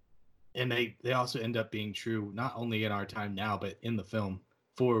they also end up being true, not only in our time now, but in the film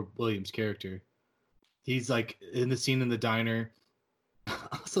for William's character. He's like in the scene in the diner.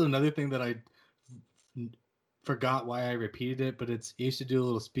 Also, another thing that I forgot why I repeated it, but it's I used to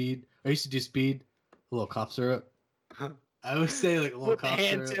do speed, a little cough syrup. I always say like a little cough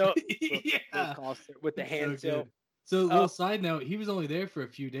syrup. Yeah. With the hand tilt. So, little side note, he was only there for a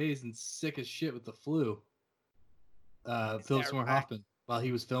few days and sick as shit with the flu. Philip Seymour Hoffman, while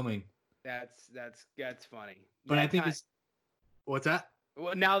he was filming. That's funny. But I think it's. What's that?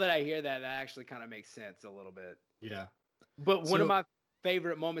 Well, now that I hear that actually kind of makes sense a little bit. Yeah. But one of my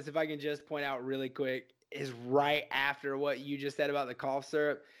favorite moments, if I can just point out really quick, is right after what you just said about the cough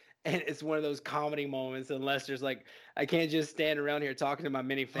syrup. And it's one of those comedy moments. And Lester's like, I can't just stand around here talking to my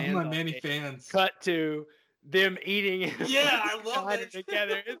many fans. My many fans. Cut to them eating. Yeah, I love it.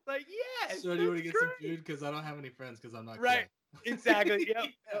 Together. It's like, yeah. So do you want to get some food? Because I don't have any friends because I'm not right. Cool. Exactly.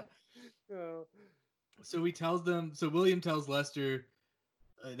 Yep. Yeah. So William tells Lester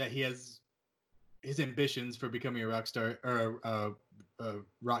that he has his ambitions for becoming a rock star, or a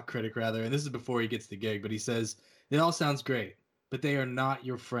rock critic rather, and this is before he gets the gig, but he says, it all sounds great, but they are not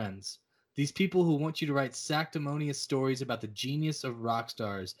your friends. These people who want you to write sanctimonious stories about the genius of rock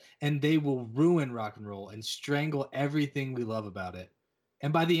stars, and they will ruin rock and roll and strangle everything we love about it.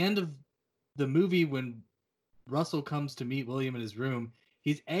 And by the end of the movie, when Russell comes to meet William in his room,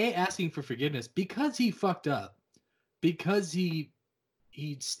 he's asking for forgiveness because he fucked up, because he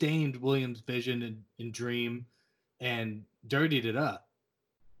stained William's vision and dream and dirtied it up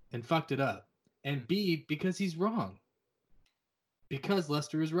and fucked it up. And B, because he's wrong. Because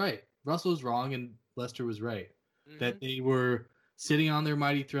Lester is right. Russell was wrong and Lester was right. Mm-hmm. That they were sitting on their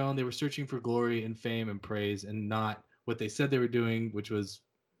mighty throne. They were searching for glory and fame and praise, and not what they said they were doing, which was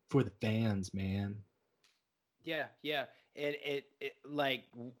for the fans, man. Yeah. And it like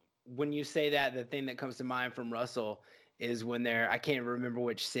when you say that, the thing that comes to mind from Russell is when I can't remember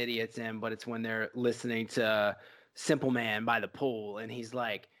which city it's in, but it's when they're listening to Simple Man by the pool, and he's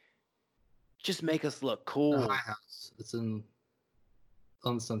like, just make us look cool. My house. It's on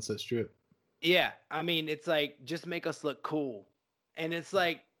the Sunset Strip. Yeah. I mean, it's like, just make us look cool. And it's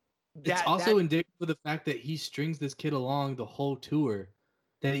like, it's also indicative of the fact that he strings this kid along the whole tour,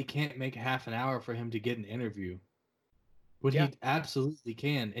 that he can't make half an hour for him to get an interview. He absolutely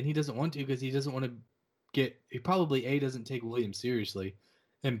can. And he doesn't want to because he doesn't want to he probably A, doesn't take William seriously,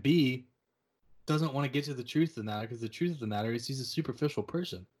 and B, doesn't want to get to the truth of the matter, because the truth of the matter is he's a superficial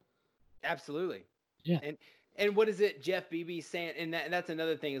person. Absolutely. Yeah. And what is it Jeff Beebe saying? And that's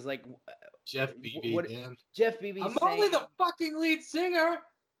another thing is like Jeff Beebe, man. Jeff Beebe I'm only the fucking lead singer.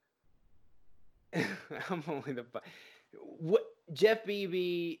 I'm only the what Jeff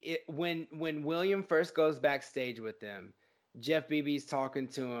Beebe, when William first goes backstage with them, Jeff Beebe's talking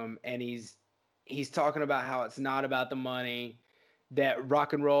to him, and he's talking about how it's not about the money, that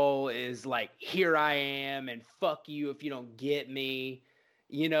rock and roll is like, here I am, and fuck you if you don't get me,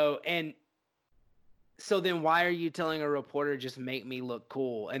 and so then why are you telling a reporter just make me look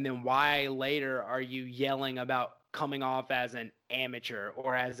cool? And then why later are you yelling about coming off as an amateur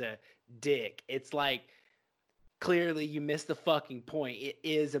or as a dick? It's like, clearly you missed the fucking point. It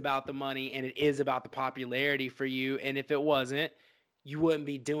is about the money, and it is about the popularity for you. And if it wasn't, you wouldn't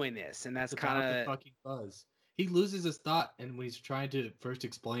be doing this. And that's kind of the fucking buzz. He loses his thought, and when he's trying to first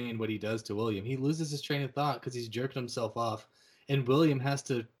explain what he does to William, he loses his train of thought because he's jerking himself off, and William has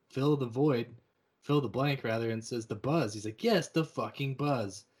to fill the blank rather, and says the buzz. He's like, yes, the fucking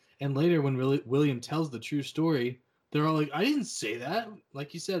buzz. And later when William tells the true story, they're all like, I didn't say that.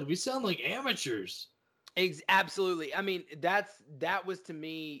 Like you said, we sound like amateurs. Absolutely. I mean, that was to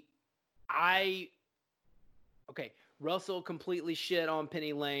me, Russell completely shit on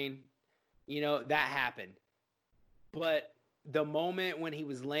Penny Lane. You know, that happened. But the moment when he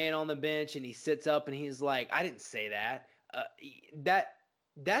was laying on the bench and he sits up and he's like, I didn't say that.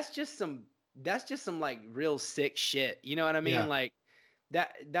 That's just some like real sick shit. You know what I mean? Yeah. Like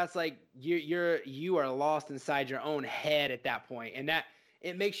that's like you are lost inside your own head at that point. And that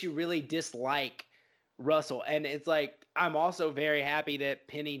it makes you really dislike Russell. And it's like, I'm also very happy that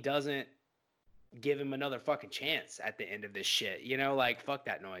Penny doesn't give him another fucking chance at the end of this shit. You know, like, fuck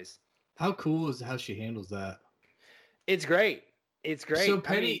that noise. How cool is how she handles that? It's great. It's great. So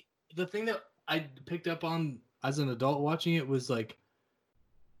Penny, the thing that I picked up on as an adult watching it was like,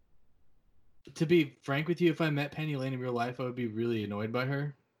 to be frank with you, if I met Penny Lane in real life, I would be really annoyed by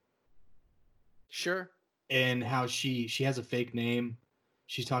her. Sure. And how she has a fake name.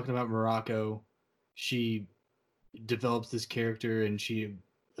 She's talking about Morocco. She develops this character, and she,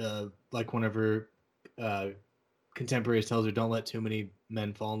 like one of her contemporaries tells her, don't let too many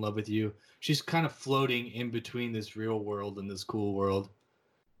men fall in love with you. She's kind of floating in between this real world and this cool world.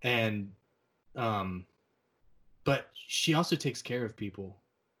 And, but she also takes care of people.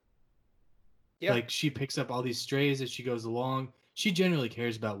 Yeah. Like, she picks up all these strays as she goes along. She genuinely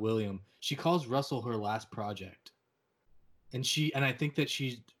cares about William. She calls Russell her last project. And I think that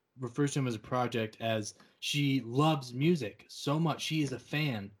she refers to him as a project as she loves music so much. She is a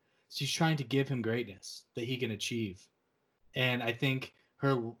fan. She's trying to give him greatness that he can achieve. And I think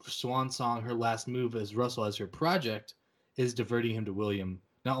her swan song, her last move as Russell, as her project, is diverting him to William.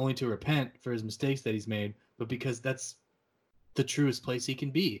 Not only to repent for his mistakes that he's made, but because that's the truest place he can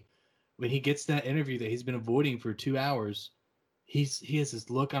be. When he gets that interview that he's been avoiding for 2 hours, he has this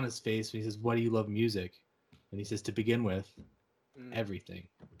look on his face when he says, why do you love music? And he says, to begin with, everything.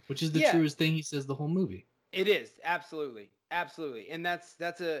 Which is the truest thing he says the whole movie. It is. Absolutely. Absolutely. And that's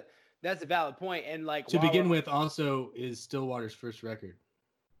a valid point. And like, to begin with also is Stillwater's first record,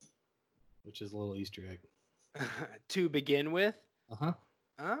 which is a little Easter egg. To begin with? Uh-huh.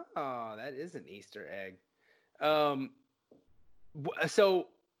 Oh, that is an Easter egg. So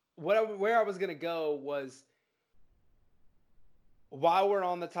where I was going to go was, while we're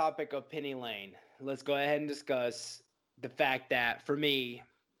on the topic of Penny Lane, let's go ahead and discuss the fact that, for me,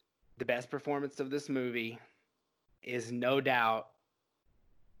 the best performance of this movie is no doubt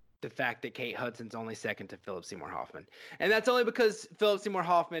the fact that Kate Hudson's only second to Philip Seymour Hoffman. And that's only because Philip Seymour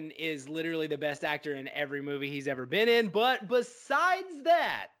Hoffman is literally the best actor in every movie he's ever been in. But besides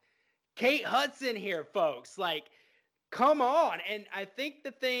that, Kate Hudson here, folks, like, come on. And I think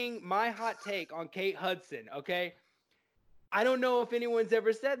my hot take on Kate Hudson, okay, I don't know if anyone's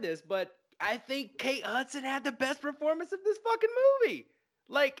ever said this, but I think Kate Hudson had the best performance of this fucking movie.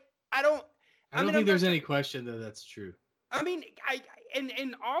 Like, I don't think there's any question that that's true. I mean,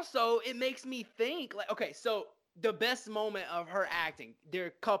 and also it makes me think, like, okay, so the best moment of her acting, there are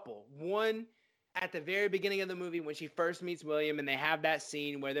a couple. One at the very beginning of the movie when she first meets William and they have that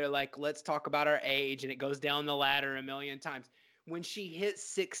scene where they're like, let's talk about our age, and it goes down the ladder a million times. When she hits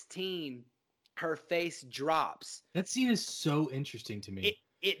 16, her face drops. That scene is so interesting to me.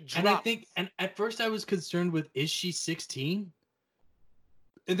 It drops. And I think, and at first I was concerned with, is she 16?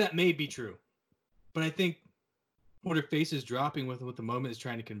 And that may be true. But I think what her face is dropping with, what the moment is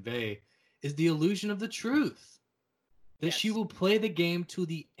trying to convey, is the illusion of the truth. That she will play the game to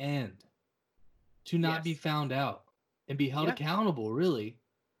the end. To not be found out. And be held accountable, really.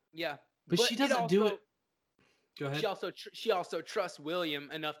 Yeah. But she doesn't do it. Go ahead. She also trusts William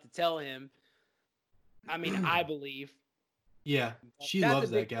enough to tell him. I mean, I believe. Yeah, she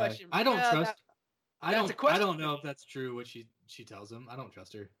loves that guy. Question. I don't trust. I don't know if that's true what she tells him. I don't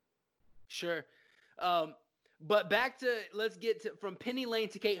trust her. Sure. But back to, let's get to, from Penny Lane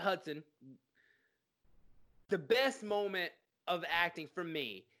to Kate Hudson. The best moment of acting for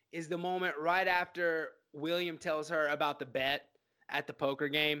me is the moment right after William tells her about the bet at the poker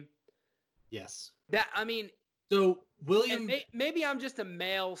game. Yes. So William, maybe I'm just a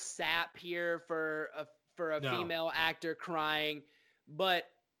male sap here for a female actor crying, but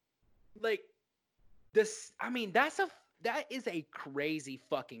like this, that is a crazy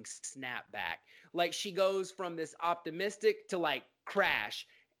fucking snapback. Like, she goes from this optimistic to like crash.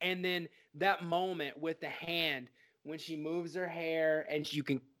 And then that moment with the hand when she moves her hair and you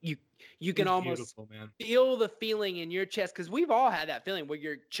can almost feel the feeling in your chest. Cause we've all had that feeling where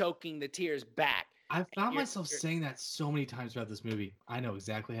you're choking the tears back. I found myself saying that so many times throughout this movie. I know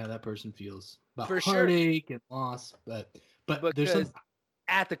exactly how that person feels about for heartache and loss, but there's some.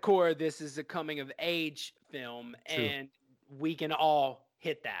 At the core, this is a coming of age film, True. and we can all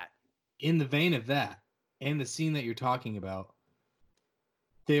hit that. In the vein of that, and the scene that you're talking about,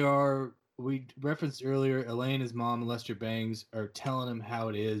 we referenced earlier, Elaine, his mom, and Lester Bangs are telling him how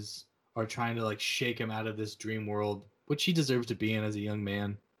it is, are trying to like shake him out of this dream world, which he deserves to be in as a young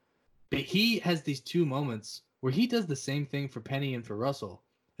man. But he has these two moments where he does the same thing for Penny and for Russell.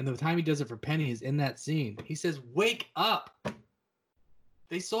 And the time he does it for Penny is in that scene. He says, "Wake up!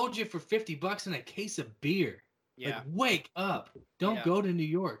 They sold you for $50 and a case of beer. Yeah. Like, wake up! Don't go to New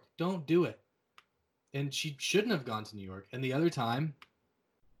York. Don't do it." And she shouldn't have gone to New York. And the other time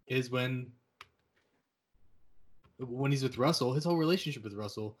is when he's with Russell. His whole relationship with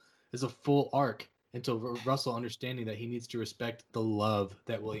Russell is a full arc into Russell understanding that he needs to respect the love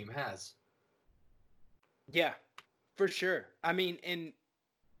that William has. Yeah, for sure. I mean, and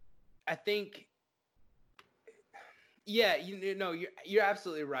I think, yeah, you're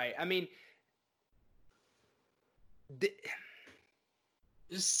absolutely right. I mean,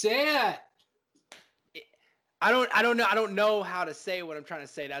 just say it. I don't know how to say what I'm trying to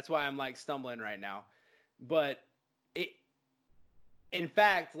say. That's why I'm like stumbling right now. But in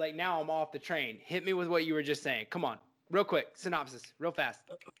fact, like now I'm off the train. Hit me with what you were just saying. Come on. Real quick. Synopsis. Real fast.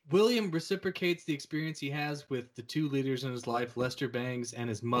 William reciprocates the experience he has with the two leaders in his life, Lester Bangs and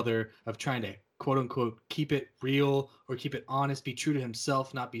his mother, of trying to, quote unquote, keep it real or keep it honest, be true to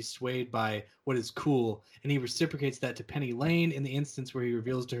himself, not be swayed by what is cool. And he reciprocates that to Penny Lane in the instance where he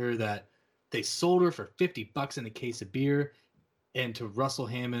reveals to her that they sold her for $50 in a case of beer, and to Russell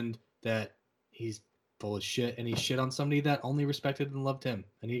Hammond that he's full of shit and he shit on somebody that only respected and loved him,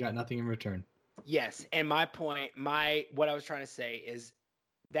 and he got nothing in return. Yes, and my point, what I was trying to say is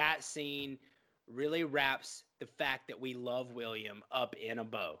that scene really wraps the fact that we love William up in a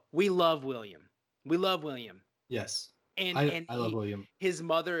bow. We love William. We love William. Yes. And I love William. His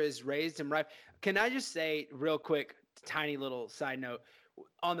mother has raised him right. Can I just say real quick, tiny little side note,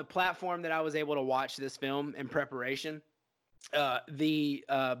 on the platform that I was able to watch this film in preparation, the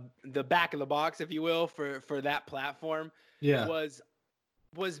back of the box, if you will, for that platform,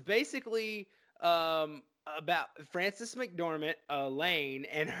 was basically about Frances McDormand, Elaine,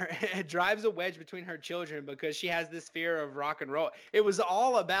 and her drives a wedge between her children because she has this fear of rock and roll. It was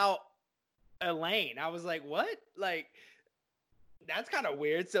all about Elaine. I was like, what? Like, that's kind of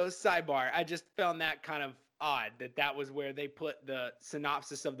weird. So sidebar, I just found that kind of odd that was where they put the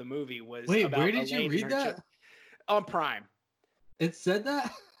synopsis of the movie was. Wait, about where did Elaine you read that? On Prime. It said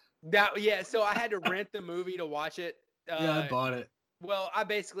that? Yeah, so I had to rent the movie to watch it. Yeah, I bought it. Well, I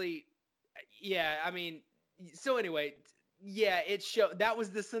basically, I mean, so anyway, it showed, that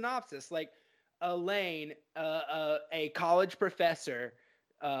was the synopsis. Like, Elaine, a college professor,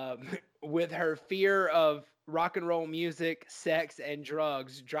 with her fear of rock and roll music, sex, and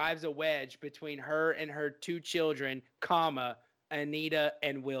drugs, drives a wedge between her and her two children, Anita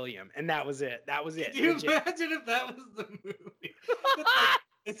and William. And that was it. Can you imagine if that was the movie?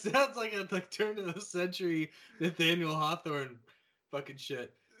 It sounds like a turn of the century Nathaniel Hawthorne fucking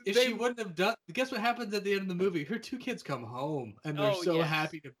shit. If she wouldn't have done, guess what happens at the end of the movie? Her two kids come home and they're so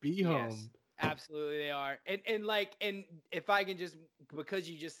happy to be home. Absolutely, they are. And if I can just, because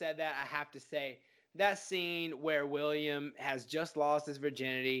you just said that, I have to say that scene where William has just lost his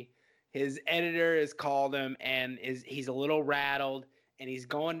virginity, his editor has called him and he's a little rattled, and he's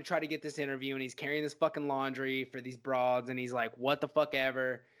going to try to get this interview, and he's carrying this fucking laundry for these broads, and he's like, what the fuck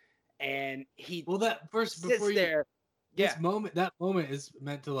ever. And that first, before you there. That moment is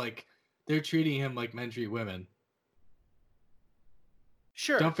meant to, like, they're treating him like men treat women.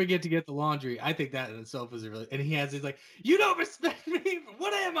 Sure. Don't forget to get the laundry. I think that in itself is and he's like, you don't respect me.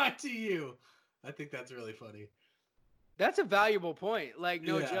 What am I to you? I think that's really funny. That's a valuable point. Like,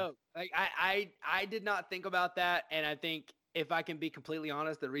 no joke. Like, I did not think about that. And I think, if I can be completely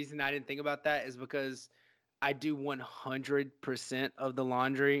honest, the reason I didn't think about that is because I do 100% of the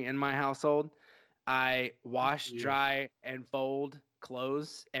laundry in my household. I wash, dry, and fold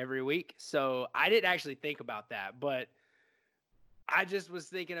clothes every week. So I didn't actually think about that, but I just was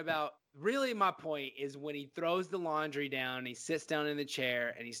thinking about, really my point is when he throws the laundry down, he sits down in the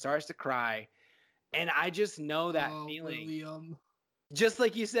chair and he starts to cry. And I just know that feeling. William. Just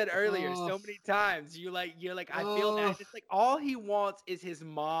like you said earlier, so many times you're like, I feel that. It's like all he wants is his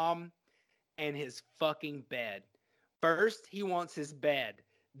mom and his fucking bed. First, he wants his bed.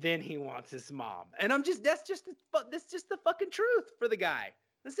 Then he wants his mom. And that's just the fucking truth for the guy.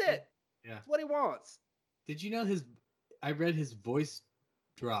 That's it. Yeah. That's what he wants. Did you know I read his voice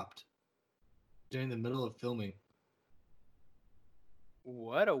dropped during the middle of filming.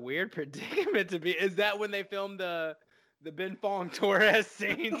 What a weird predicament to be. Is that when they filmed the Ben Fong Torres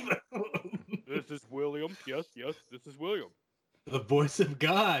scene? This is William. Yes, this is William. The voice of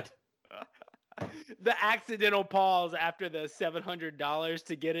God. The accidental pause after the $700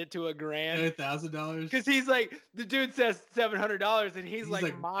 to get it to $1,000. $1,000. Because he's like, the dude says $700, and he's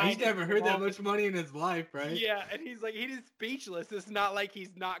like he's never heard that much money in his life, right? Yeah, and he's like, he's speechless. It's not like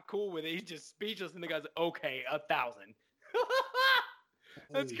he's not cool with it. He's just speechless, and the guy's like, okay, 1,000.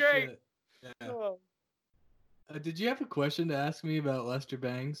 That's great. Yeah. Oh. Did you have a question to ask me about Lester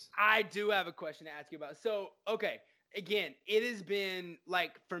Bangs? I do have a question to ask you about. So, okay. Again, it has been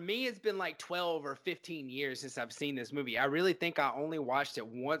for me, it's been 12 or 15 years since I've seen this movie. I really think I only watched it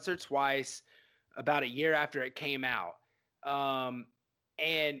once or twice about a year after it came out.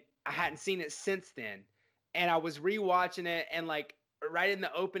 And I hadn't seen it since then. And I was rewatching it, and right in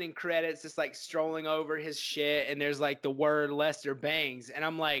the opening credits, just strolling over his shit, and there's the word Lester Bangs. And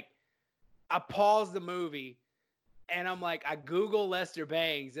I'm I paused the movie, and I'm I Google Lester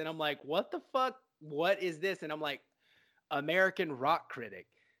Bangs, and I'm what the fuck? What is this? And I'm American rock critic.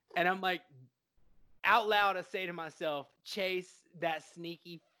 And I'm out loud, I say to myself, Chase, that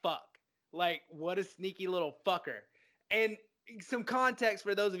sneaky fuck. What a sneaky little fucker. And some context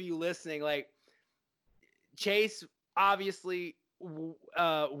for those of you listening, Chase obviously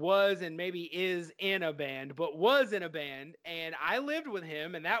was and maybe is in a band, but was in a band, and I lived with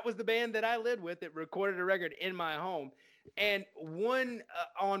him, and that was the band that I lived with that recorded a record in my home. And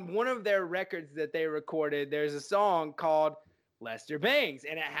on one of their records that they recorded, there's a song called Lester Bangs,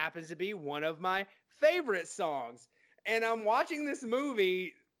 and it happens to be one of my favorite songs. And I'm watching this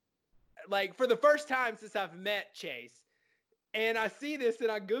movie for the first time since I've met Chase. And I see this and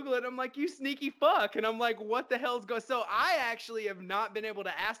I Google it. I'm you sneaky fuck. And I'm what the hell's going on? So I actually have not been able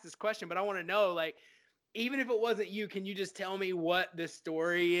to ask this question, but I want to know, even if it wasn't you, can you just tell me what the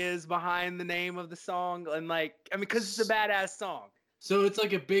story is behind the name of the song? And because it's a badass song. So it's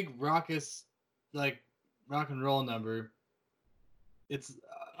a big raucous, rock and roll number. It's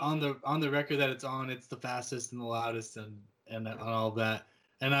on the record that it's on. It's the fastest and the loudest and all of that.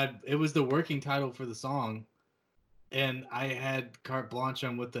 And it was the working title for the song. And I had carte blanche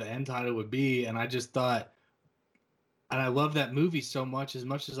on what the end title would be. And I just thought, and I love that movie so much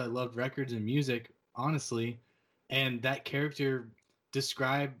as I loved records and music, honestly. And that character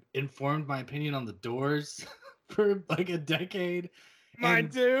informed my opinion on the Doors for a decade. Mine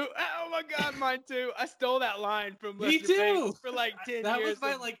too. Oh my God, mine too. I stole that line from Lester Bangs for 10 years. That was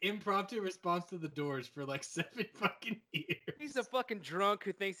my impromptu response to the Doors for 7 fucking years. He's a fucking drunk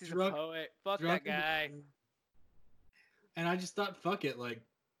who thinks he's a poet. Fuck that guy. And I just thought, fuck it.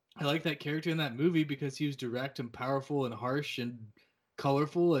 I like that character in that movie because he was direct and powerful and harsh and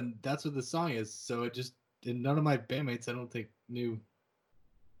colorful, and that's what the song is. So and none of my bandmates, I don't think, knew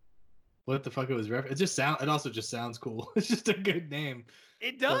what the fuck it was. It also just sounds cool. It's just a good name.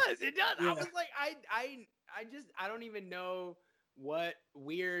 It does. It does. Yeah. I was I don't even know what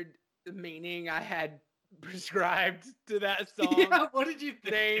weird meaning I had prescribed to that song. Yeah, what did you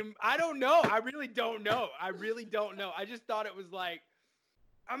think? Name? I don't know. I really don't know. I just thought it was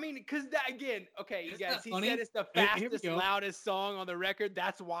because that, again, okay, you guys, he said it's the fastest, loudest song on the record.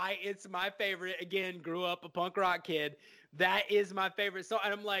 That's why it's my favorite. Again, grew up a punk rock kid. That is my favorite song.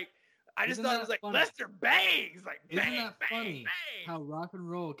 And I'm I just thought it was funny? Lester Bangs. Isn't bang, that bang, funny? Bang. How rock and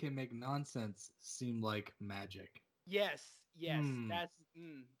roll can make nonsense seem like magic. Yes.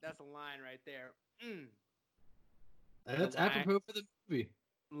 That's a line right there. That's apropos for the movie.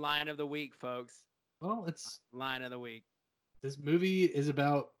 Line of the week, folks. Well, it's line of the week. This movie is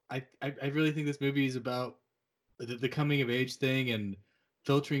about. I really think this movie is about the coming of age thing and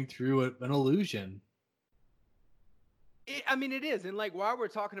filtering through an illusion. It is. And while we're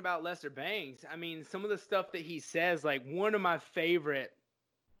talking about Lester Bangs, some of the stuff that he says, one of my favorite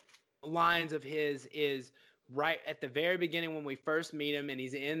lines of his is right at the very beginning when we first meet him, and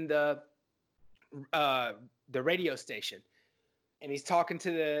he's in the radio station, and he's talking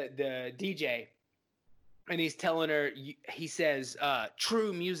to the DJ, and he's telling her, he says,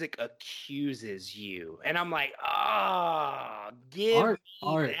 true music accuses you. And I'm give me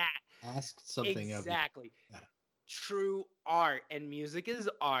that. Ask something exactly. of it. True art, and music is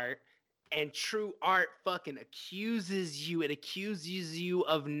art, and true art fucking accuses you. It accuses you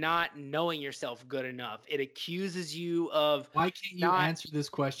of not knowing yourself good enough. It accuses you of why can't you answer this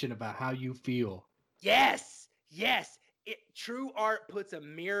question about how you feel? Yes. True art puts a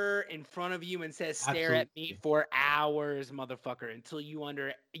mirror in front of you and says, "Stare at me Absolutely. for hours, motherfucker, until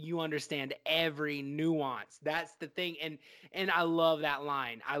you understand every nuance." That's the thing, and I love that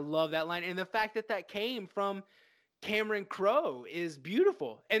line. I love that line, and the fact that came from Cameron Crowe is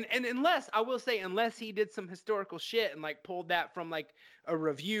beautiful. And unless he did some historical shit and like pulled that from like a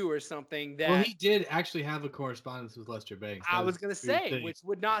review or something, that well, he did actually have a correspondence with Lester Bangs. I was gonna say, which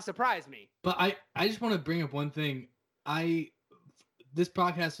would not surprise me. But I just want to bring up one thing. This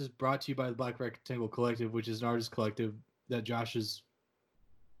podcast is brought to you by the Black Rectangle Collective, which is an artist collective that Josh is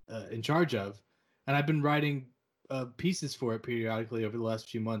in charge of, and I've been writing pieces for it periodically over the last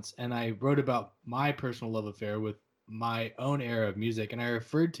few months. And I wrote about my personal love affair with my own era of music, and I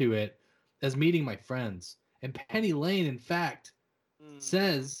referred to it as meeting my friends. And Penny Lane, in fact,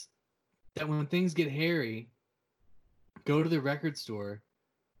 says that when things get hairy, go to the record store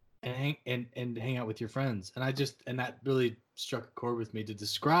and hang out with your friends. And that really struck a chord with me, to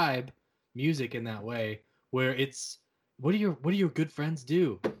describe music in that way, where it's what do your good friends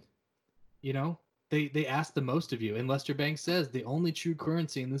do? You know, they ask the most of you. And Lester Bangs says the only true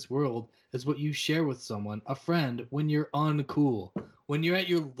currency in this world is what you share with someone, a friend, when you're uncool, when you're at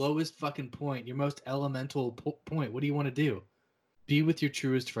your lowest fucking point, your most elemental point. What do you want to do? Be with your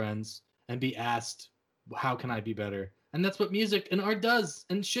truest friends and be asked, how can I be better? And that's what music and art does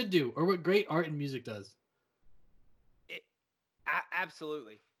and should do, or what great art and music does.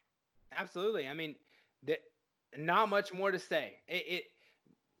 Absolutely. I mean, not much more to say.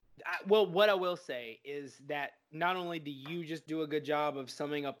 Well, what I will say is that not only do you just do a good job of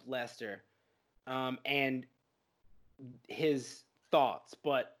summing up Lester and his thoughts,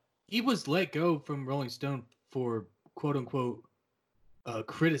 but he was let go from Rolling Stone for quote unquote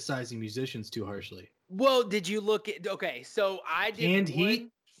criticizing musicians too harshly. Well, did you look at? Okay, so I did.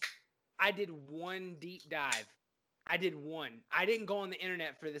 I did one deep dive. I didn't go on the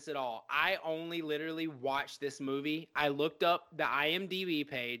internet for this at all. I only literally watched this movie. I looked up the IMDb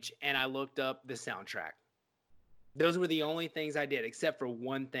page and I looked up the soundtrack. Those were the only things I did, except for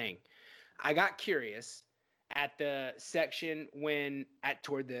one thing. I got curious at the section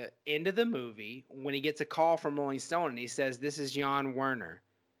toward the end of the movie, when he gets a call from Rolling Stone and he says, "This is Jan Werner.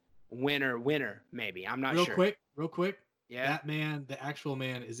 Winner, maybe. I'm not sure." Real quick. Yeah. That man, the actual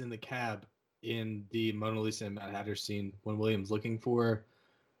man, is in the cab in the Mona Lisa and Mad Hatter scene when William's looking for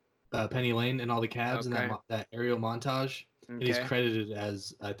Penny Lane and all the cabs in that aerial montage. Okay. And he's credited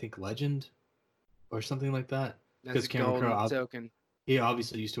as, I think, Legend or something like that. Because Cameron Crowe, token. He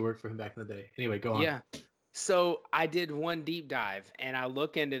obviously used to work for him back in the day. Anyway, go on. Yeah. So I did one deep dive and I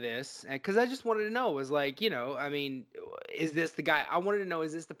look into this because I just wanted to know, was like, you know, I mean, is this the guy? I wanted to know,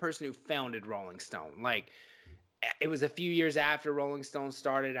 is this the person who founded Rolling Stone? Like, it was a few years after Rolling Stone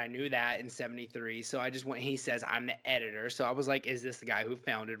started. I knew that in 73. So I just went, he says, "I'm the editor." So I was like, is this the guy who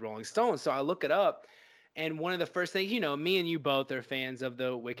founded Rolling Stone? So I look it up. And one of the first things, you know, me and you both are fans of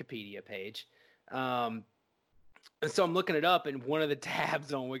the Wikipedia page. And so I'm looking it up, and one of the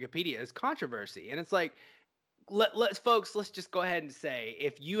tabs on Wikipedia is controversy. And it's like, let's just go ahead and say,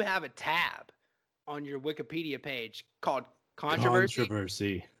 if you have a tab on your Wikipedia page called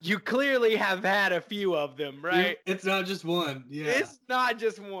controversy, you clearly have had a few of them, right? It's not just one. Yeah, it's not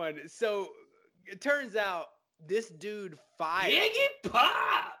just one. So it turns out this dude fired Iggy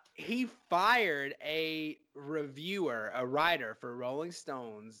Pop. He fired a reviewer, a writer for Rolling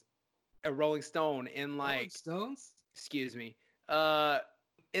Stone in like Rolling Stones. Excuse me.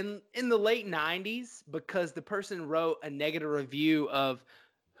 In the late 90s, because the person wrote a negative review of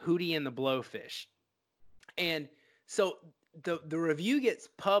Hootie and the Blowfish. And so the review gets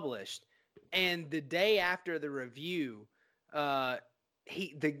published, and the day after the review, the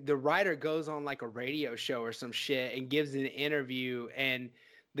writer goes on like a radio show or some shit and gives an interview, and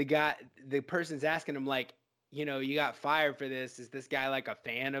the person's asking him, like, you know, you got fired for this. Is this guy like a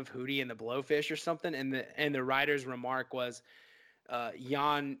fan of Hootie and the Blowfish or something? And the writer's remark was,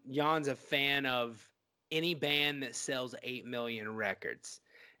 Jan's a fan of any band that sells 8 million records.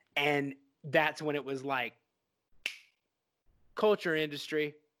 And that's when it was like, culture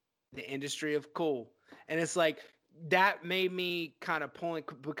industry, the industry of cool. And it's like, that made me kind of pulling,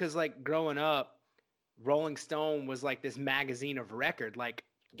 because like growing up, Rolling Stone was like this magazine of record. Like,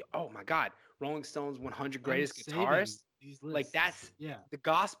 oh my God, Rolling Stone's 100 greatest guitarists. Like, that's the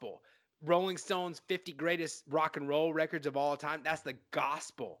gospel. Rolling Stone's 50 greatest rock and roll records of all time. That's the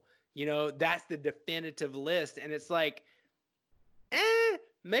gospel. You know, that's the definitive list. And it's like,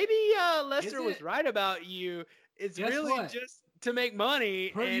 maybe Lester was right about you. It's really just to make money.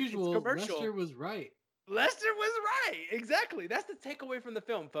 Per usual, Lester was right. Lester was right. Exactly. That's the takeaway from the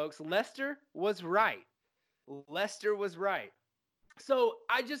film, folks. Lester was right. Lester was right. So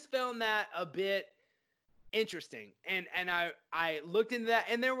I just found that a bit interesting. And I looked into that,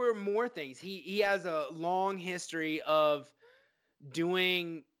 and there were more things. He has a long history of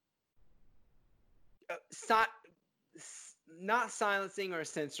doing not silencing or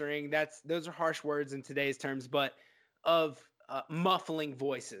censoring. Those are harsh words in today's terms, but of muffling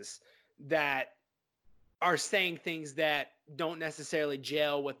voices that are saying things that don't necessarily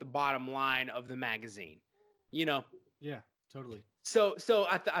gel with the bottom line of the magazine, you know? Yeah, totally. So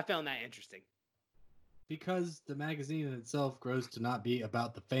I found that interesting. Because the magazine in itself grows to not be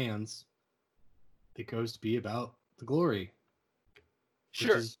about the fans. It grows to be about the glory.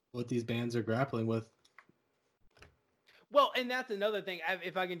 Sure. Which is what these bands are grappling with. Well, and that's another thing.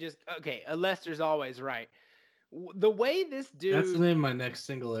 If I can just, Lester's always right. The way this dude... That's the name of my next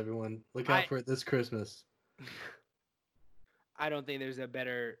single, everyone. Look out for it this Christmas. I don't think there's a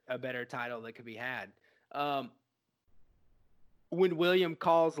better title that could be had. When William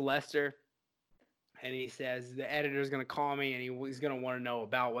calls Lester and he says, the editor's going to call me and he's going to want to know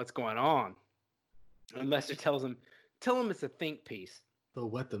about what's going on. And Lester tells him, tell him it's a think piece. They'll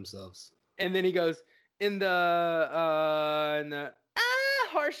wet themselves. And then he goes, in the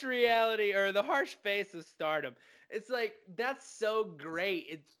harsh reality or the harsh face of stardom. It's like, that's so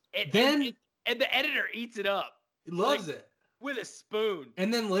great. And the editor eats it up. He loves it. With a spoon.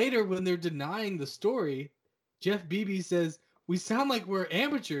 And then later, when they're denying the story, Jeff Beebe says, we sound like we're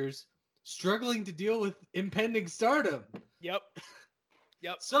amateurs struggling to deal with impending stardom. Yep.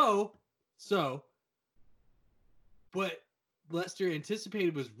 So, what Lester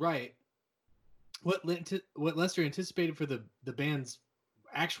anticipated was right. What Lester anticipated for the band's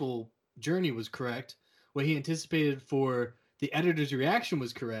actual journey was correct. What he anticipated for the editor's reaction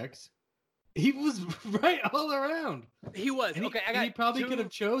was correct. He was right all around. He was. And he probably could have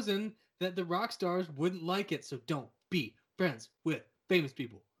chosen that the rock stars wouldn't like it. So don't be friends with famous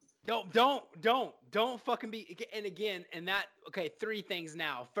people. Don't fucking be. And again, three things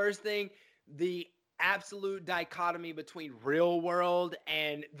now. First thing, the absolute dichotomy between real world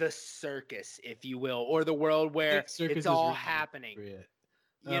and the circus, if you will, or the world where it's all happening.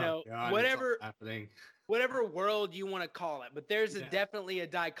 Whatever world you want to call it. But there's definitely a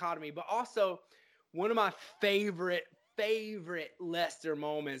dichotomy. But also, one of my favorite Lester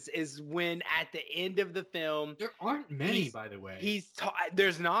moments is when at the end of the film, there aren't many, by the way.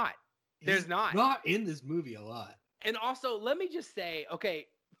 There's not in this movie a lot. And also, let me just say, okay,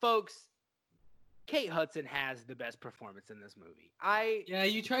 folks, Kate Hudson has the best performance in this movie.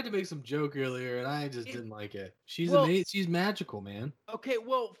 You tried to make some joke earlier, and I just didn't like it. She's amazing. She's magical, man. Okay,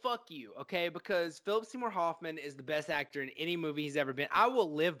 well, fuck you, okay? Because Philip Seymour Hoffman is the best actor in any movie he's ever been. I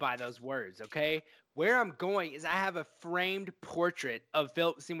will live by those words, okay? Where I'm going is I have a framed portrait of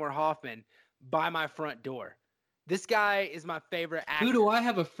Philip Seymour Hoffman by my front door. This guy is my favorite actor. Who do I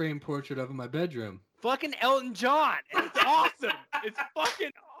have a framed portrait of in my bedroom? Fucking Elton John. It's awesome. It's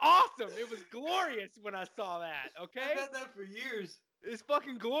fucking awesome. It was glorious when I saw that, okay? I've had that for years. It's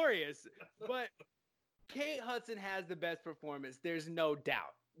fucking glorious. But Kate Hudson has the best performance. There's no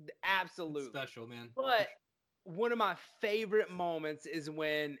doubt. Absolutely. It's special, man. But one of my favorite moments is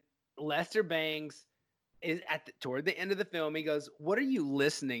when Lester Bangs is toward the end of the film. He goes, "What are you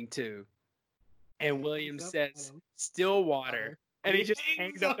listening to?" And William says, "Stillwater." And he just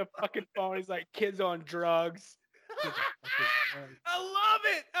hangs up the fucking phone. He's like, "Kids on drugs." I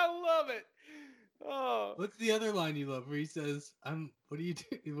love it. Oh. What's the other line you love where he says, what are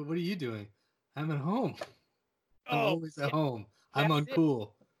you doing? I'm at home. I'm always at home. I'm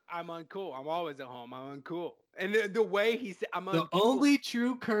uncool. I'm uncool. I'm always at home. I'm uncool. And the way he said, I'm uncool. The only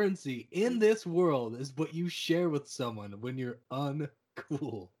true currency in this world is what you share with someone when you're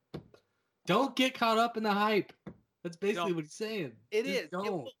uncool. Don't get caught up in the hype. That's basically what he's saying. It is.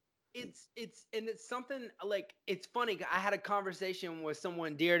 Don't. It's something like, it's funny. I had a conversation with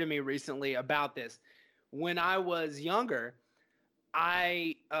someone dear to me recently about this. When I was younger,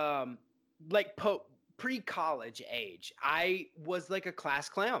 I pre-college age, I was like a class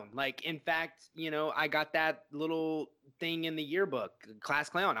clown. Like, in fact, I got that little thing in the yearbook, class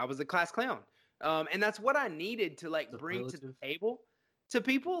clown. I was a class clown. And that's what I needed to bring to the table to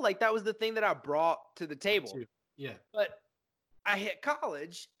people. Like, that was the thing that I brought to the table. Yeah. But I hit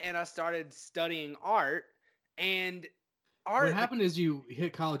college and I started studying art, and art. What happened is you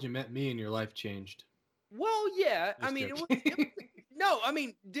hit college and met me and your life changed. Well, yeah.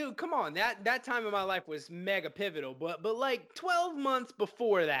 Dude, come on. That time in my life was mega pivotal. But like 12 months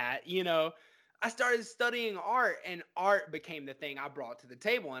before that, I started studying art, and art became the thing I brought to the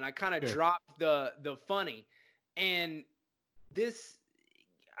table, and I kind of dropped the funny. And this,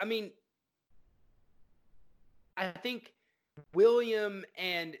 think William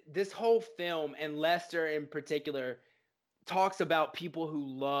and this whole film, and Lester in particular, talks about people who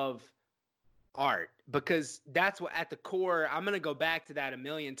love art, because that's what at the core. I'm going to go back to that a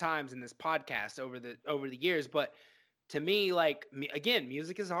million times in this podcast over the years, but to me, like, again,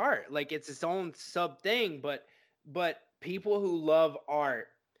 music is art. Like, it's its own sub thing, but people who love art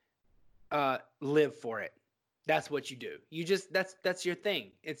live for it. That's what you do. You just that's your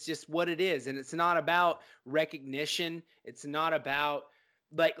thing. It's just what it is, and it's not about recognition. It's not about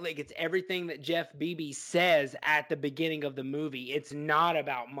like it's everything that Jeff Beebe says at the beginning of the movie. It's not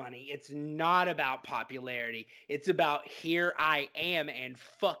about money. It's not about popularity. It's about here I am and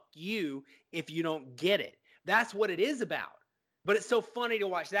fuck you if you don't get it. That's what it is about. But it's so funny to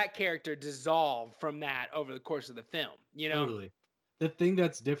watch that character dissolve from that over the course of the film, you know? Totally. The thing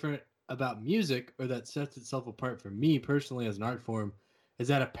that's different about music, or that sets itself apart for me personally as an art form, is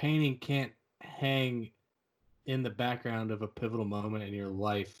that a painting can't hang in the background of a pivotal moment in your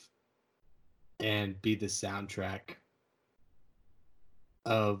life and be the soundtrack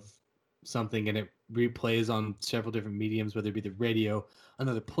of something, and it replays on several different mediums, whether it be the radio,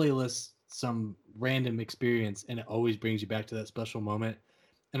 another playlist, some random experience, and it always brings you back to that special moment.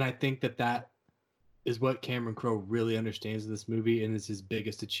 And I think that is what Cameron Crowe really understands in this movie, and is his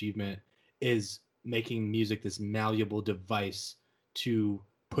biggest achievement, is making music this malleable device to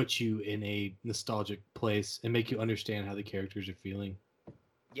put you in a nostalgic place and make you understand how the characters are feeling.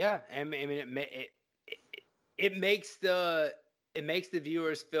 Yeah, I mean, it makes the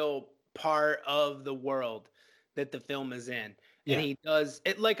viewers feel part of the world that the film is in. Yeah. And he does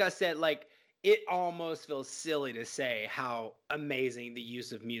it, like I said, like, it almost feels silly to say how amazing the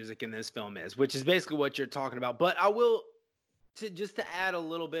use of music in this film is, which is basically what you're talking about. But I will, to add a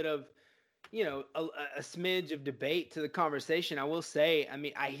little bit of, you know, a smidge of debate to the conversation, I will say, I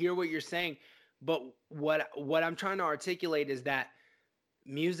mean, I hear what you're saying, but what I'm trying to articulate is that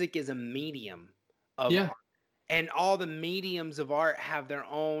music is a medium of art. And all the mediums of art have their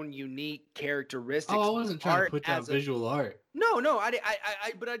own unique characteristics. Oh, I wasn't trying to put down visual art. No,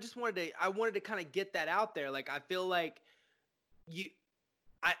 but I just wanted to kind of get that out there. Like, I feel like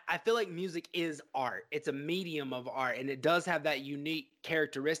I feel like music is art. It's a medium of art, and it does have that unique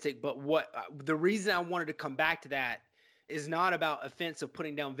characteristic. But the reason I wanted to come back to that is not about offense of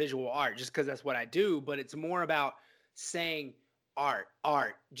putting down visual art, just because that's what I do, but it's more about saying art,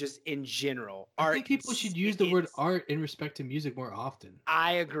 just in general. I think people should use the word art in respect to music more often.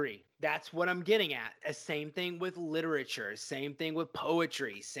 I agree. That's what I'm getting at. Same thing with literature, same thing with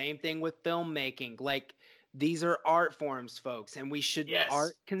poetry, same thing with filmmaking. Like, these are art forms, folks, and we should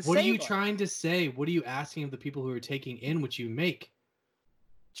art can What are you art. trying to say? What are you asking of the people who are taking in what you make?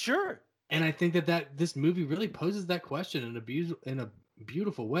 Sure. And I think that this movie really poses that question in a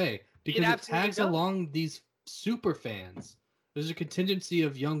beautiful way, because it tags along these super fans. There's a contingency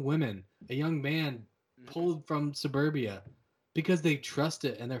of young women, a young man pulled from suburbia, because they trust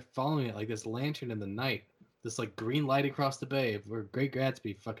it and they're following it like this lantern in the night, this like green light across the bay. We're Great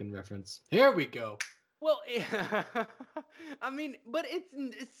Gatsby fucking reference. Here we go. Well, I mean, but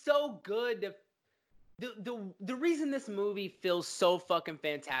it's so good. The reason this movie feels so fucking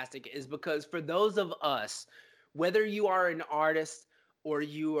fantastic is because for those of us, whether you are an artist or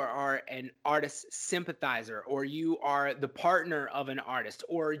you are an artist sympathizer, or you are the partner of an artist,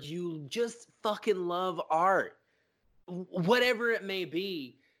 or you just fucking love art, whatever it may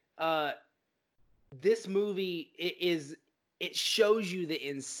be, this movie, it shows you the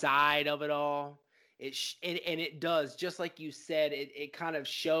inside of it all. And it does, just like you said, it kind of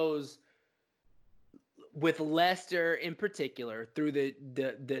shows with Lester in particular, through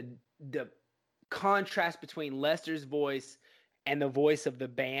the contrast between Lester's voice and the voice of the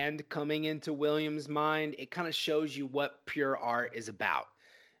band coming into William's mind. It kind of shows you what pure art is about.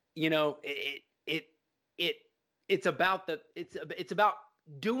 You know, it's about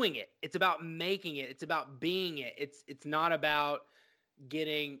doing it. It's about making it. It's about being it. It's not about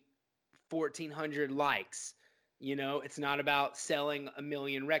getting 1,400 likes. You know, it's not about selling 1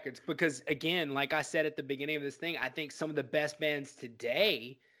 million records, because again, like I said at the beginning of this thing, I think some of the best bands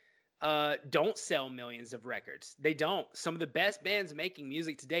today don't sell millions of records. They don't. Some of the best bands making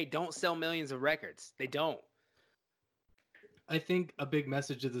music today don't sell millions of records. They don't. I think a big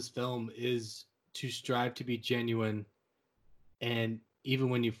message of this film is to strive to be genuine, and even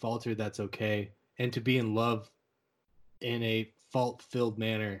when you falter, that's okay. And to be in love in a fault-filled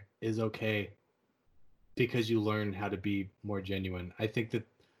manner is okay, because you learn how to be more genuine. I think that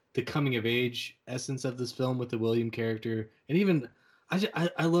the coming of age essence of this film with the William character, and even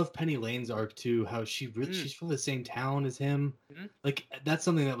I love Penny Lane's arc too, how she's from the same town as him. Like, that's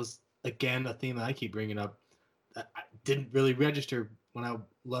something that was, again, a theme that I keep bringing up. I didn't really register when I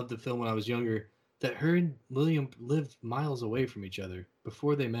loved the film when I was younger, that her and William lived miles away from each other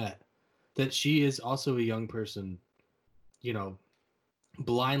before they met. That she is also a young person, you know,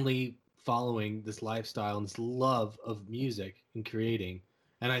 blindly following this lifestyle and this love of music and creating.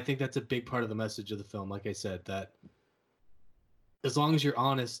 And I think that's a big part of the message of the film. Like I said, that as long as you're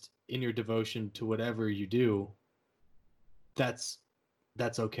honest in your devotion to whatever you do, that's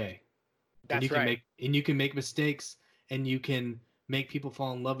okay. That's right. You can make mistakes, and you can make people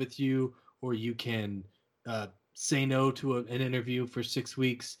fall in love with you, or you can say no to an interview for 6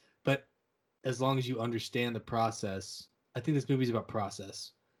 weeks. But as long as you understand the process, I think this movie's about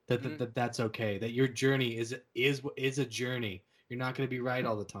process. That's okay. That your journey is a journey. You're not going to be right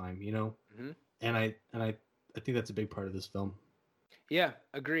all the time, you know. Mm-hmm. And I think that's a big part of this film. Yeah,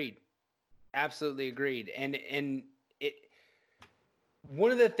 agreed. Absolutely agreed. And it.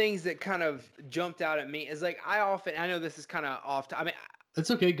 One of the things that kind of jumped out at me is like I know this is kind of off. I mean, that's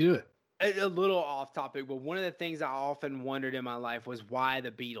okay. Do it. A little off topic, but one of the things I often wondered in my life was why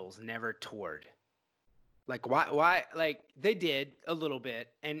the Beatles never toured. Like why like they did a little bit,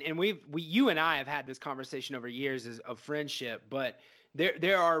 and you and I have had this conversation over years of friendship, but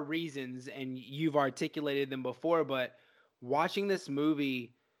there are reasons, and you've articulated them before. But watching this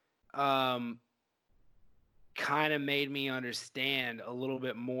movie, kind of made me understand a little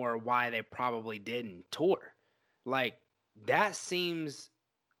bit more why they probably didn't tour. Like that seems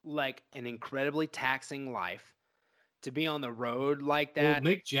like an incredibly taxing life to be on the road like that.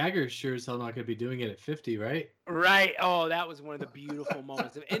 Well, Mick Jagger sure as hell not going to be doing it at 50, right? Right. Oh, that was one of the beautiful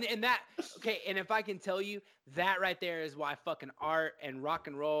moments. And that, okay, and if I can tell you, that right there is why fucking art and rock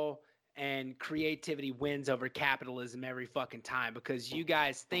and roll and creativity wins over capitalism every fucking time. Because you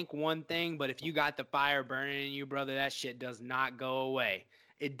guys think one thing, but if you got the fire burning in you, brother, that shit does not go away.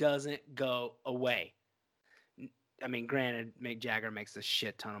 It doesn't go away. I mean, granted, Mick Jagger makes a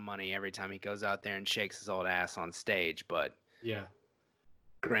shit ton of money every time he goes out there and shakes his old ass on stage, but yeah,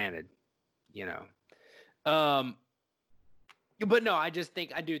 granted, you know. But no, I do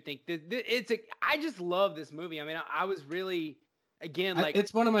think that I just love this movie. I mean, I was really, again, like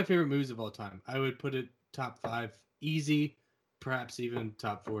it's one of my favorite movies of all time. I would put it top 5, easy, perhaps even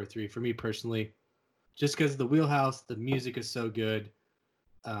top 4 or 3 for me personally, just because the wheelhouse, the music is so good,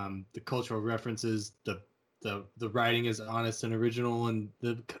 the cultural references, the writing is honest and original, and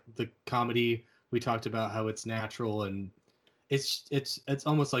the comedy, we talked about how it's natural, and it's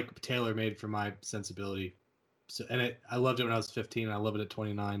almost like tailor-made for my sensibility. So, and I loved it when I was 15, and I love it at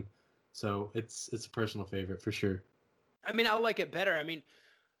 29. So it's a personal favorite for sure. I mean, I like it better. I mean,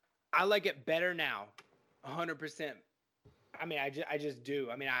 I like it better now, 100%. I mean, I just do.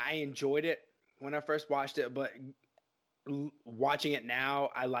 I mean, I enjoyed it when I first watched it, but watching it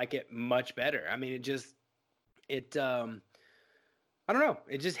now, I like it much better. I mean, I don't know.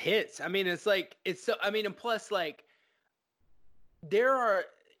 It just hits. I mean, it's like, and plus, like,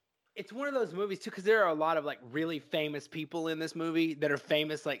 it's one of those movies too, because there are a lot of like really famous people in this movie that are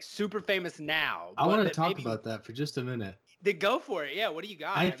famous, like super famous now. I want to talk about that for just a minute. Go for it. Yeah. What do you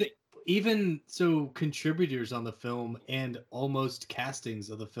got? I think even so, contributors on the film and almost castings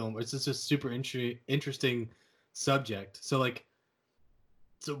of the film, it's just a super interesting subject. So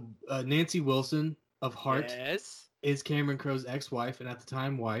Nancy Wilson of Heart. Yes. Is Cameron Crowe's ex-wife and at the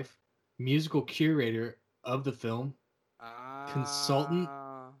time wife, musical curator of the film, consultant,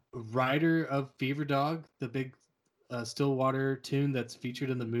 writer of Fever Dog, the big Stillwater tune that's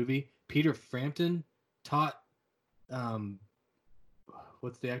featured in the movie. Peter Frampton taught,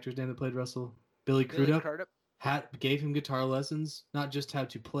 what's the actor's name that played Russell? Billy Crudup. Gave him guitar lessons, not just how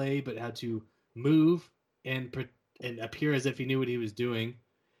to play, but how to move and appear as if he knew what he was doing.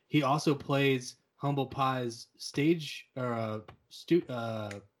 He also plays Humble Pie's stage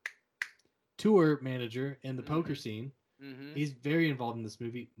tour manager in the poker scene. Mm-hmm. He's very involved in this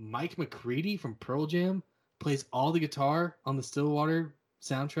movie. Mike McCready from Pearl Jam plays all the guitar on the Stillwater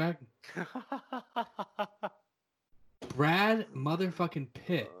soundtrack. Brad motherfucking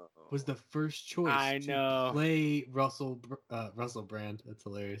Pitt was the first choice to play Russell Brand. That's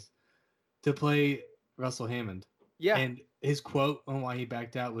hilarious. To play Russell Hammond. Yeah. And his quote on why he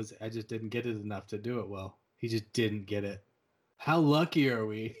backed out was, "I just didn't get it enough to do it well." He just didn't get it. How lucky are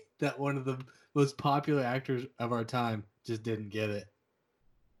we that one of the most popular actors of our time just didn't get it?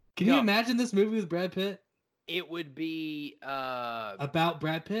 Can you imagine this movie with Brad Pitt? It would be about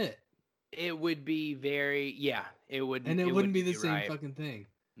Brad Pitt. It would be it would, and it wouldn't be the same fucking thing.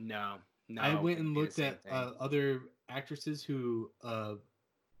 No. I went and looked at other actresses who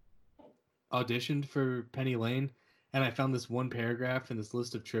auditioned for Penny Lane, and I found this one paragraph in this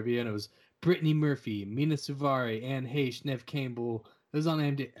list of trivia, and it was Brittany Murphy, Mina Suvari, Anne Heche, Neve Campbell. It was on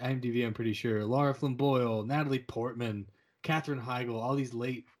IMDb, I'm pretty sure. Laura Flynn Boyle, Natalie Portman, Katherine Heigl, all these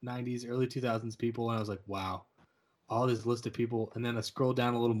late 90s, early 2000s people. And I was like, wow, all this list of people. And then I scrolled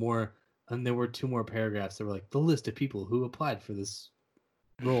down a little more, and there were 2 more paragraphs that were like, the list of people who applied for this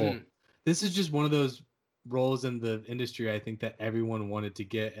role. This is just one of those roles in the industry, I think, that everyone wanted to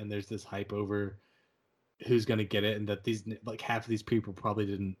get. And there's this hype over who's going to get it. And that these, like, half of these people probably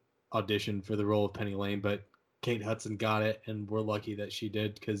didn't audition for the role of Penny Lane, but Kate Hudson got it, and we're lucky that she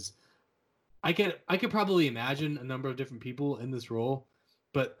did, because I could probably imagine a number of different people in this role,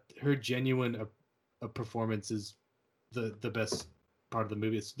 but her genuine performance is the best part of the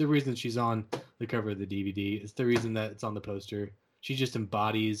movie. It's the reason she's on the cover of the DVD. It's the reason that it's on the poster. She just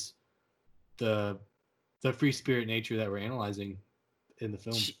embodies the free spirit nature that we're analyzing in the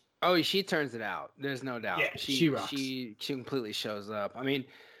film. She turns it out. There's no doubt. Yeah, she rocks. She completely shows up. I mean,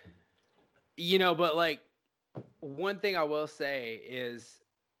 but like, one thing I will say is,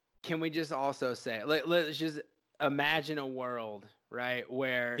 can we just also say, let's just imagine a world, right?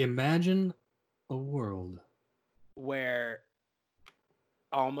 Imagine a world where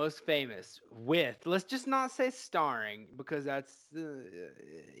Almost Famous with, let's just not say starring, because that's,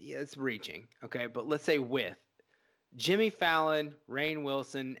 it's reaching. Okay. But let's say with Jimmy Fallon, Rainn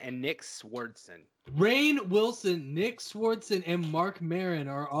Wilson, and Nick Swardson. Rainn Wilson, Nick Swardson, and Mark Maron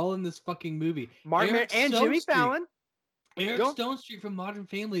are all in this fucking movie. Mark Maron and Jimmy Fallon. Eric Stone Street from Modern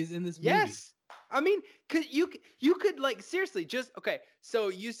Family is in this movie. Yes. I mean, cause you could, like, seriously, just, okay. So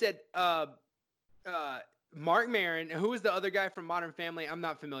you said Mark Maron. Who was the other guy from Modern Family? I'm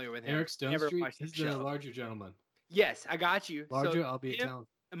not familiar with him. Eric Stone Street. He's the larger gentleman. Yes, I got you. Larger, albeit talented.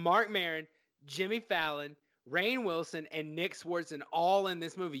 Mark Maron, Jimmy Fallon, Rainn Wilson, and Nick Swardson all in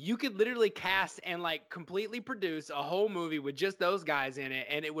this movie. You could literally cast and, like, completely produce a whole movie with just those guys in it,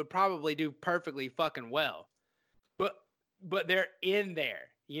 and it would probably do perfectly fucking well. But they're in there,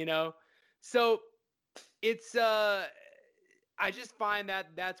 So it's I just find that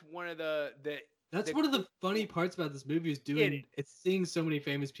that's one of the one of the funny parts about this movie is it's seeing so many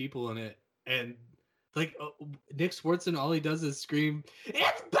famous people in it, and like Nick Swardson, all he does is scream,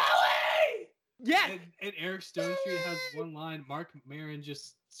 "It's Billy!" Yeah. And Eric Stone Street has one line. Mark Maron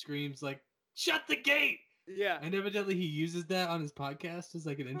just screams like, "Shut the gate!" Yeah. And evidently he uses that on his podcast as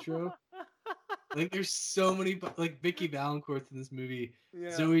like an intro. Like, there's so many, like, Vicky Valancourt's in this movie.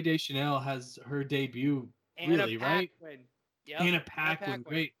 Yeah. Zooey Deschanel has her debut, really, right? Yep. Anna Paquin,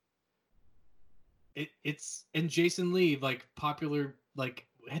 great. It's and Jason Lee, like, popular, like,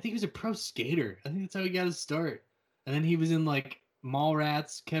 I think he was a pro skater. I think that's how he got his start. And then he was in, like,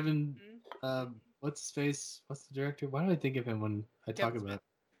 Mallrats. Kevin, what's his face? What's the director? Why do I think of him when I talk about it?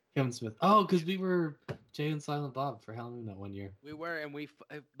 Kevin Smith. Oh, because we were Jay and Silent Bob for Halloween that one year. We were, and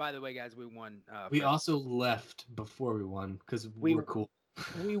by the way, guys, we won. We also left before we won because we were cool.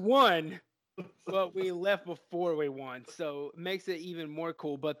 We won, but we left before we won, so it makes it even more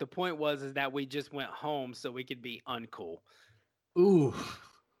cool. But the point is that we just went home so we could be uncool. Ooh.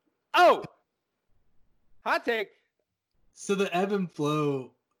 Oh! Hot take. So the ebb and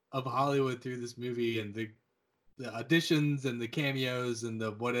flow of Hollywood through this movie and the auditions and the cameos and the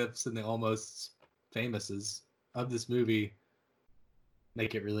what ifs and the almost famouses of this movie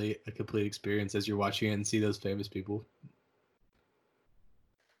make it really a complete experience as you're watching it and see those famous people.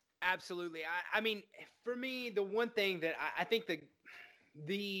 Absolutely. I mean, for me, the one thing that I think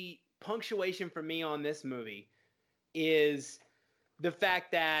the punctuation for me on this movie is the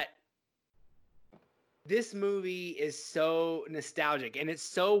fact that this movie is so nostalgic, and it's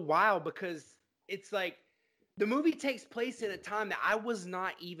so wild because it's like the movie takes place in a time that I was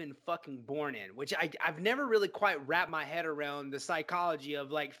not even fucking born in, which I've never really quite wrapped my head around the psychology of,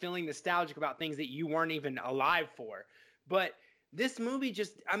 like, feeling nostalgic about things that you weren't even alive for. But this movie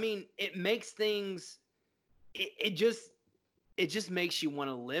just, I mean, it makes things, it just makes you want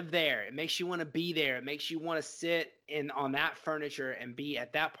to live there. It makes you want to be there. It makes you want to sit on that furniture and be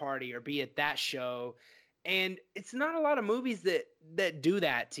at that party or be at that show. And it's not a lot of movies that do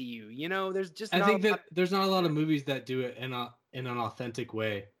that to you. There's just I think that there's not a lot of movies that do it in an authentic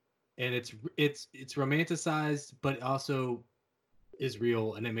way. And it's romanticized, but it also is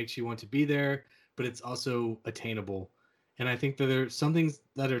real, and it makes you want to be there, but it's also attainable. And I think that there's some things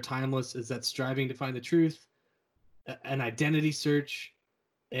that are timeless, is that striving to find the truth, an identity search.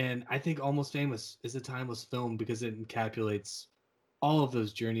 And I think Almost Famous is a timeless film because it encapsulates all of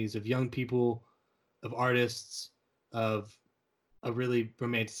those journeys of young people, of artists, of a really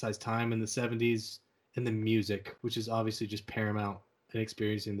romanticized time in the 70s, and the music, which is obviously just paramount in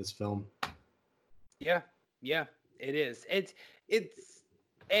experiencing this film. Yeah, it is. It's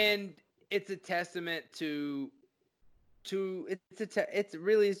and it's a testament to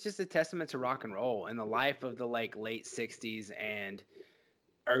it's just a testament to rock and roll and the life of the like late 60s and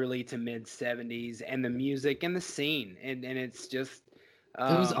early to mid 70s and the music and the scene and it's just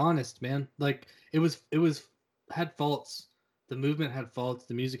it was honest, man. Like it was had faults. The movement had faults,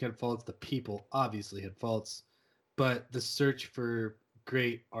 the music had faults, the people obviously had faults, but the search for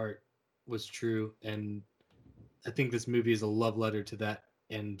great art was true, and I think this movie is a love letter to that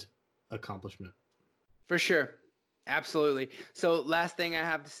end accomplishment. For sure. Absolutely. So last thing I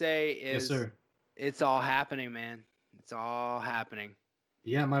have to say is, yes, sir. It's all happening, man. It's all happening.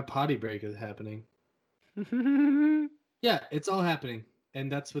 Yeah, my potty break is happening. Yeah, it's all happening. And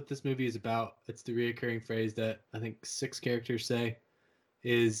that's what this movie is about. It's the reoccurring phrase that I think 6 characters say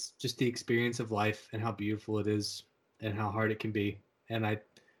is just the experience of life and how beautiful it is and how hard it can be. And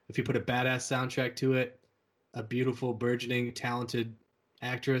if you put a badass soundtrack to it, a beautiful, burgeoning, talented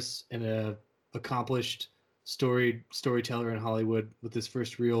actress, and a accomplished storyteller in Hollywood with his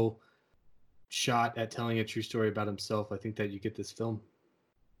first real shot at telling a true story about himself, I think that you get this film.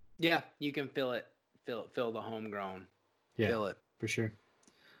 Yeah, you can feel it. Feel the homegrown. Yeah, feel it. For sure.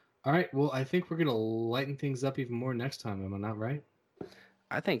 All right, well, I think we're going to lighten things up even more next time. Am I not right?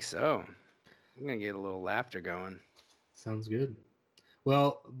 I think so. I'm going to get a little laughter going. Sounds good.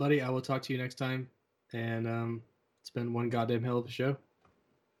 Well, buddy, I will talk to you next time. And it's been one goddamn hell of a show.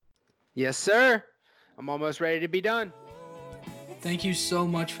 Yes, sir. I'm almost ready to be done. Thank you so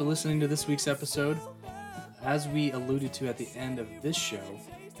much for listening to this week's episode. As we alluded to at the end of this show,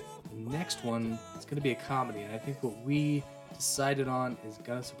 the next one is going to be a comedy. And I think what we decided on is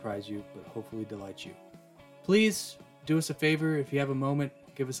going to surprise you, but hopefully delight you. Please do us a favor. If you have a moment,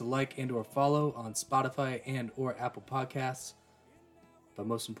 give us a like and or follow on Spotify and or Apple Podcasts. But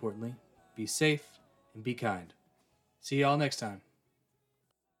most importantly, be safe and be kind. See y'all next time.